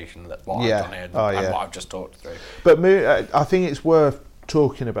oversimplification that what I've done here and what I've just talked through. But I think it's worth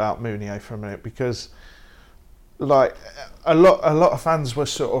talking about Mounié for a minute because, like, a lot of fans were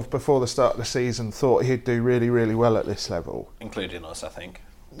sort of before the start of the season thought he'd do really, really well at this level, including us, I think.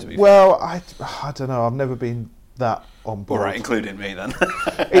 I don't know. I've never been that on board. All right, including me then.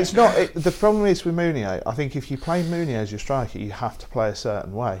 It's not. The problem is with Mounié. I think if you play Mounié as your striker, you have to play a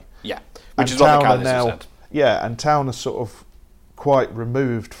certain way. Yeah, which is what the Cowleys have said. Yeah, and Town is sort of quite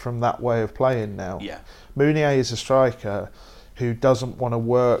removed from that way of playing now. Yeah, Mounié is a striker who doesn't want to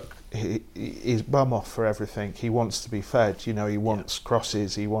work his bum off for everything. He wants to be fed. He wants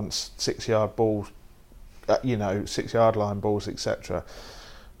crosses. He wants 6-yard balls. 6-yard line balls, etc.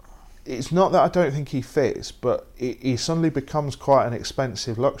 It's not that I don't think he fits, but he suddenly becomes quite an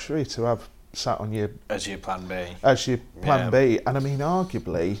expensive luxury to have sat on your plan B. As your plan B, and I mean,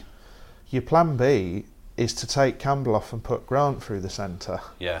 arguably, your plan B is to take Campbell off and put Grant through the centre.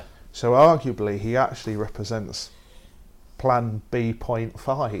 Yeah. So arguably, he actually represents plan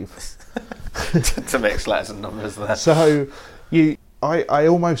B.5 to mix letters and numbers there. So I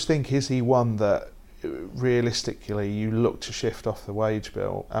almost think, is he one that realistically you look to shift off the wage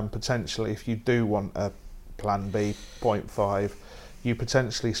bill, and potentially if you do want a plan B 0.5, you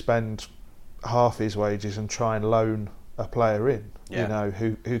potentially spend half his wages and try and loan a player in,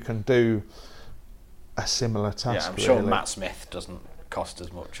 who can do a similar task. Yeah, I'm sure Matt Smith doesn't cost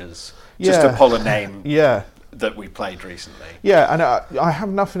as much as just to pull a name. That we played recently. Yeah, and I have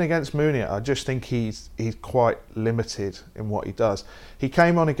nothing against Mounié. I just think he's quite limited in what he does. He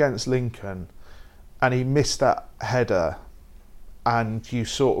came on against Lincoln and he missed that header, and you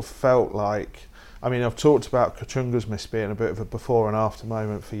sort of felt like, I mean, I've talked about Kachunga's miss being a bit of a before and after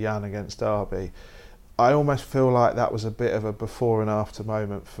moment for Jan against Derby. I almost feel like that was a bit of a before and after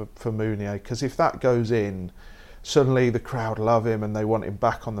moment for Mounié, because if that goes in, suddenly the crowd love him and they want him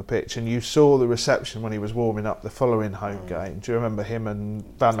back on the pitch. And you saw the reception when he was warming up the following home game. Do you remember him and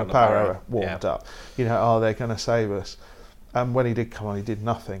Van der Parra warmed up? They're going to save us. And when he did come on, he did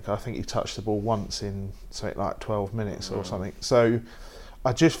nothing. I think he touched the ball once in something like 12 minutes or something. So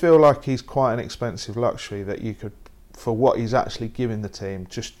I just feel like he's quite an expensive luxury that you could for what he's actually giving the team,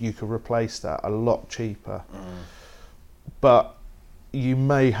 just you could replace that a lot cheaper. But you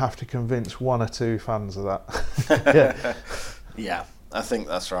may have to convince one or two fans of that. Yeah, I think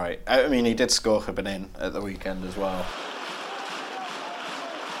that's right. I mean, he did score a Benin at the weekend as well.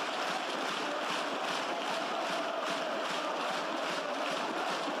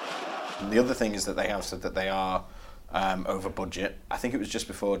 The other thing is that they have said that they are over budget. I think it was just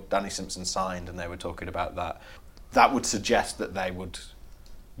before Danny Simpson signed, and they were talking about that. That would suggest that they would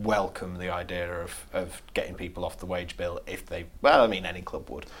welcome the idea of getting people off the wage bill if they... Well, I mean, any club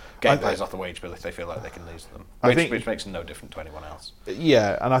would. Getting players off the wage bill if they feel like they can lose them. Which makes them no different to anyone else.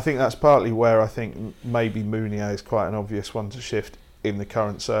 Yeah, and I think that's partly where I think maybe Mounier is quite an obvious one to shift in the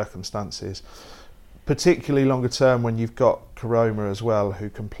current circumstances. Particularly longer term when you've got Koroma as well, who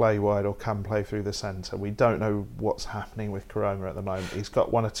can play wide or can play through the centre. We don't know what's happening with Koroma at the moment. He's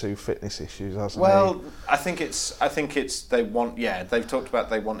got one or two fitness issues, hasn't he? Well, I think it's they want. Yeah, they've talked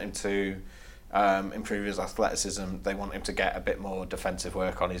about they want him to improve his athleticism. They want him to get a bit more defensive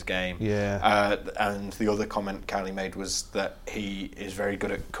work on his game. Yeah. And the other comment Cowley made was that he is very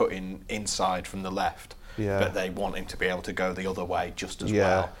good at cutting inside from the left. Yeah. But they want him to be able to go the other way just as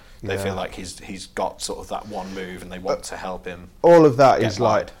well. They feel like he's got sort of that one move, and they want to help him. All of that is wide.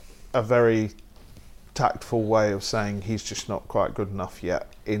 like a very tactful way of saying he's just not quite good enough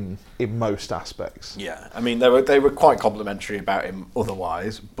yet in most aspects. Yeah, I mean they were quite complimentary about him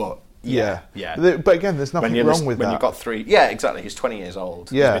otherwise, but yeah. But again, there's nothing wrong with that. When you've got three, exactly. He's 20 years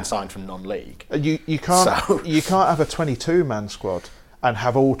old. Yeah. He's been signed from non-league. You can't have a 22-man squad and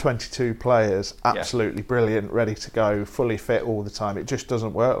have all 22 players absolutely brilliant, ready to go, fully fit all the time. It just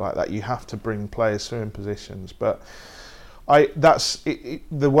doesn't work like that. You have to bring players through in positions. But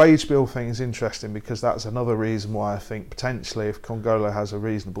the wage bill thing is interesting because that's another reason why I think potentially if Congolo has a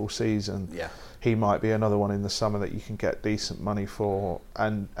reasonable season, he might be another one in the summer that you can get decent money for,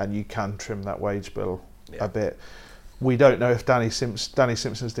 and you can trim that wage bill a bit. We don't know if Danny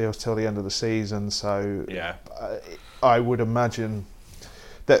Simpson's deal's till the end of the season, so I would imagine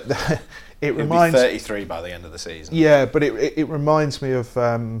that it reminds... He'll be 33 by the end of the season. Yeah, but it reminds me of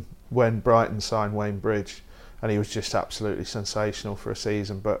when Brighton signed Wayne Bridge, and he was just absolutely sensational for a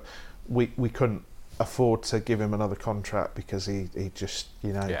season, but we couldn't afford to give him another contract because he just, just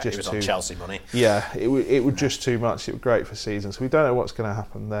he was on Chelsea money. Yeah, it was just too much. It was great for seasons. So we don't know what's going to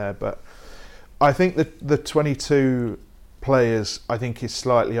happen there, but I think the 22 players, I think, is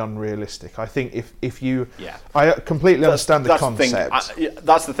slightly unrealistic. I think if you... Yeah. I completely understand the concept.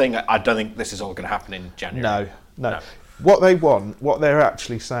 That's the thing. I don't think this is all going to happen in January. No. What they're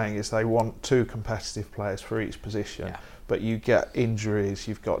actually saying is they want 2 competitive players for each position, but you get injuries,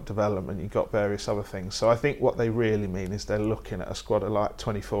 you've got development, you've got various other things. So I think what they really mean is they're looking at a squad of like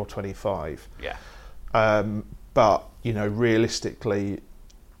 24, 25. Yeah. But, realistically,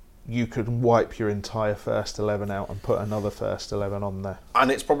 you could wipe your entire first 11 out and put another first 11 on there.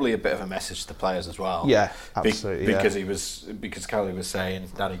 And it's probably a bit of a message to players as well. Yeah, absolutely. Because Cowley was saying,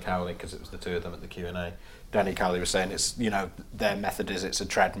 Danny Cowley, because it was the two of them at the Q&A, Danny Cowley was saying it's, their method is it's a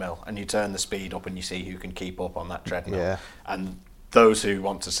treadmill, and you turn the speed up and you see who can keep up on that treadmill. Yeah. And those who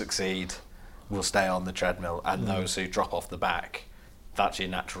want to succeed will stay on the treadmill, and those who drop off the back, that's your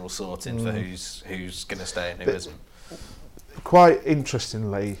natural sorting for who's going to stay and who isn't. Quite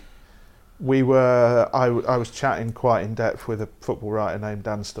interestingly, I was chatting quite in depth with a football writer named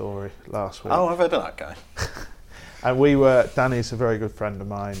Dan Story last week. Oh, I've heard of that guy. And Danny's a very good friend of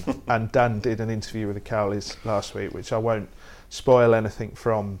mine, and Dan did an interview with the Cowleys last week, which I won't spoil anything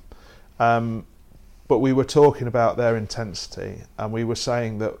from. But we were talking about their intensity, and we were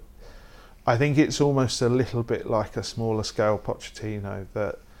saying that I think it's almost a little bit like a smaller scale Pochettino,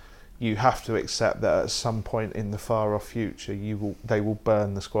 that you have to accept that at some point in the far off future they will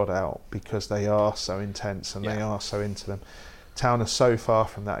burn the squad out because they are so intense and they are so into them. Town are so far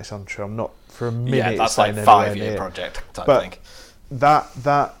from that, it's untrue. I'm not for a minute. Yeah, that's like a 5-year project type thing.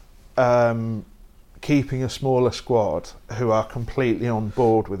 That keeping a smaller squad who are completely on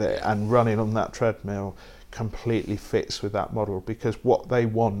board with it and running on that treadmill completely fits with that model, because what they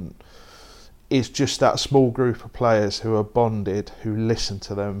want is just that small group of players who are bonded, who listen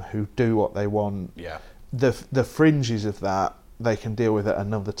to them, who do what they want. Yeah. The fringes of that they can deal with at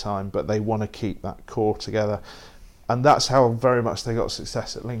another time, but they want to keep that core together. And that's how very much they got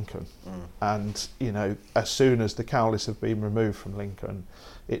success at Lincoln. And, as soon as the Cowleys have been removed from Lincoln,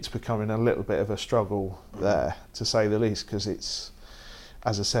 it's becoming a little bit of a struggle there, to say the least, because it's,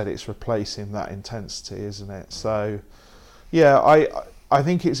 as I said, it's replacing that intensity, isn't it? So, I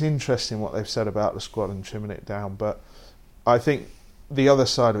think it's interesting what they've said about the squad and trimming it down, but I think the other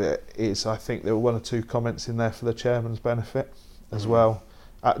side of it is, I think there were one or two comments in there for the chairman's benefit as well.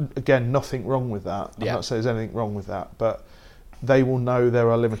 Again, nothing wrong with that. I'm not saying there's anything wrong with that, but they will know there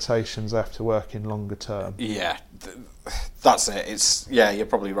are limitations after working longer term. Yeah, that's it. It's you're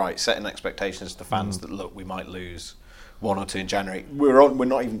probably right. Setting expectations to fans that look, we might lose one or two in January. We're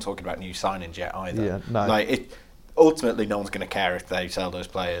not even talking about new signings yet either. Yeah, no. Ultimately, no one's going to care if they sell those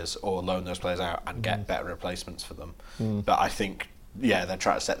players or loan those players out and get better replacements for them. But I think, they're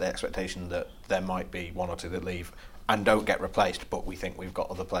trying to set the expectation that there might be one or two that leave and don't get replaced, but we think we've got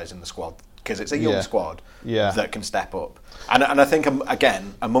other players in the squad, because it's a young squad that can step up. And I think,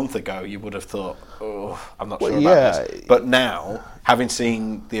 again, a month ago, you would have thought, I'm not sure about this. But now, having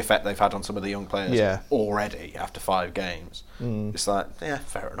seen the effect they've had on some of the young players already after 5 games, it's like,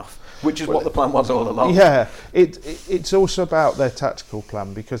 fair enough. Which is what the plan was all along. Yeah, it's also about their tactical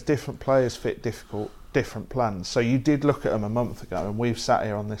plan, because different players fit different plans. So you did look at them a month ago, and we've sat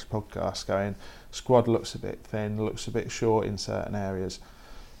here on this podcast going, squad looks a bit thin, looks a bit short in certain areas.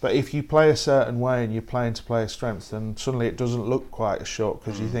 But if you play a certain way and you're playing to player strengths, then suddenly it doesn't look quite as short,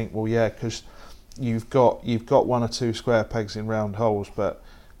 because you think, because you've got one or two square pegs in round holes, but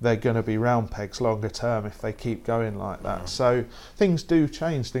they're going to be round pegs longer term if they keep going like that. So things do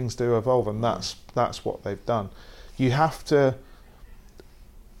change, things do evolve, and that's what they've done. You have to.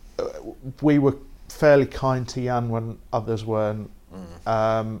 We were fairly kind to Jan when others weren't.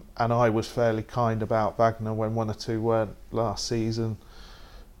 And I was fairly kind about Wagner when one or two weren't last season.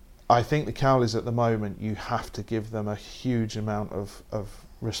 I think the Cowleys at the moment, you have to give them a huge amount of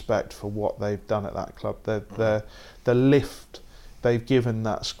respect for what they've done at that club. The lift they've given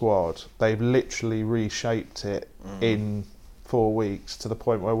that squad, they've literally reshaped it in 4 weeks, to the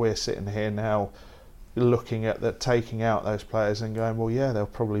point where we're sitting here now looking at taking out those players and going, they'll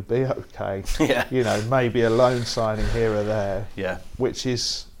probably be okay. Maybe a loan signing here or there. Which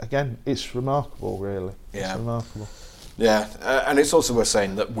is, again, it's remarkable, really. It's remarkable. And it's also worth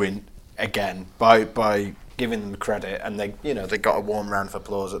saying that again, by giving them credit, and they got a warm round of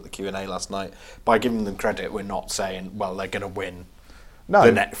applause at the Q&A last night. By giving them credit, we're not saying, they're going to win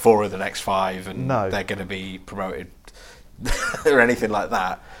 4 of the next 5 and they're going to be promoted or anything like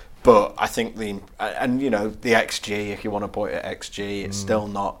that. But I think the XG, if you want to point at XG, it's still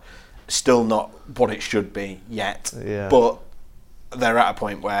not what it should be yet. But they're at a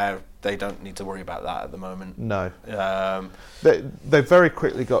point where they don't need to worry about that at the moment. No. They very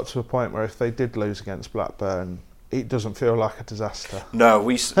quickly got to a point where if they did lose against Blackburn, it doesn't feel like a disaster. No,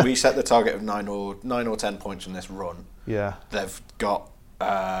 we set the target of 9 or 10 points in this run. They've got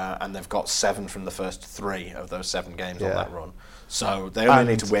 7 from the first 3 of those 7 games on that run. So they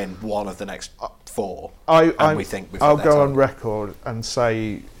only need to win 1 of the next 4. We think I'll go on record and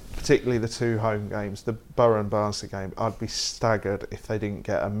say, particularly the 2 home games, the Borough and Barnsley game, I'd be staggered if they didn't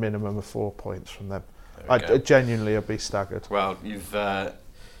get a minimum of 4 points from them. Genuinely, I'd be staggered. Well, you've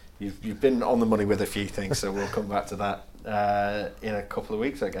been on the money with a few things, so we'll come back to that in a couple of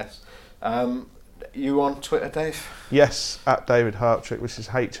weeks, I guess. You on Twitter, Dave? Yes, at David Hartrick, which is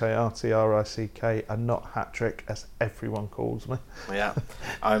HARTRICK, and not Hattrick, as everyone calls me. Yeah,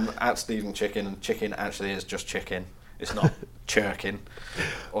 I'm at Stephen Chicken, and Chicken actually is just chicken. It's not chirkin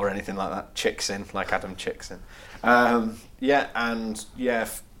or anything like that. Chicksin, like Adam Chicksin.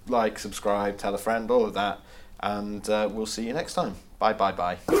 Like, subscribe, tell a friend, all of that, and we'll see you next time. Bye.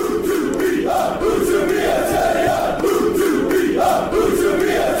 Bye.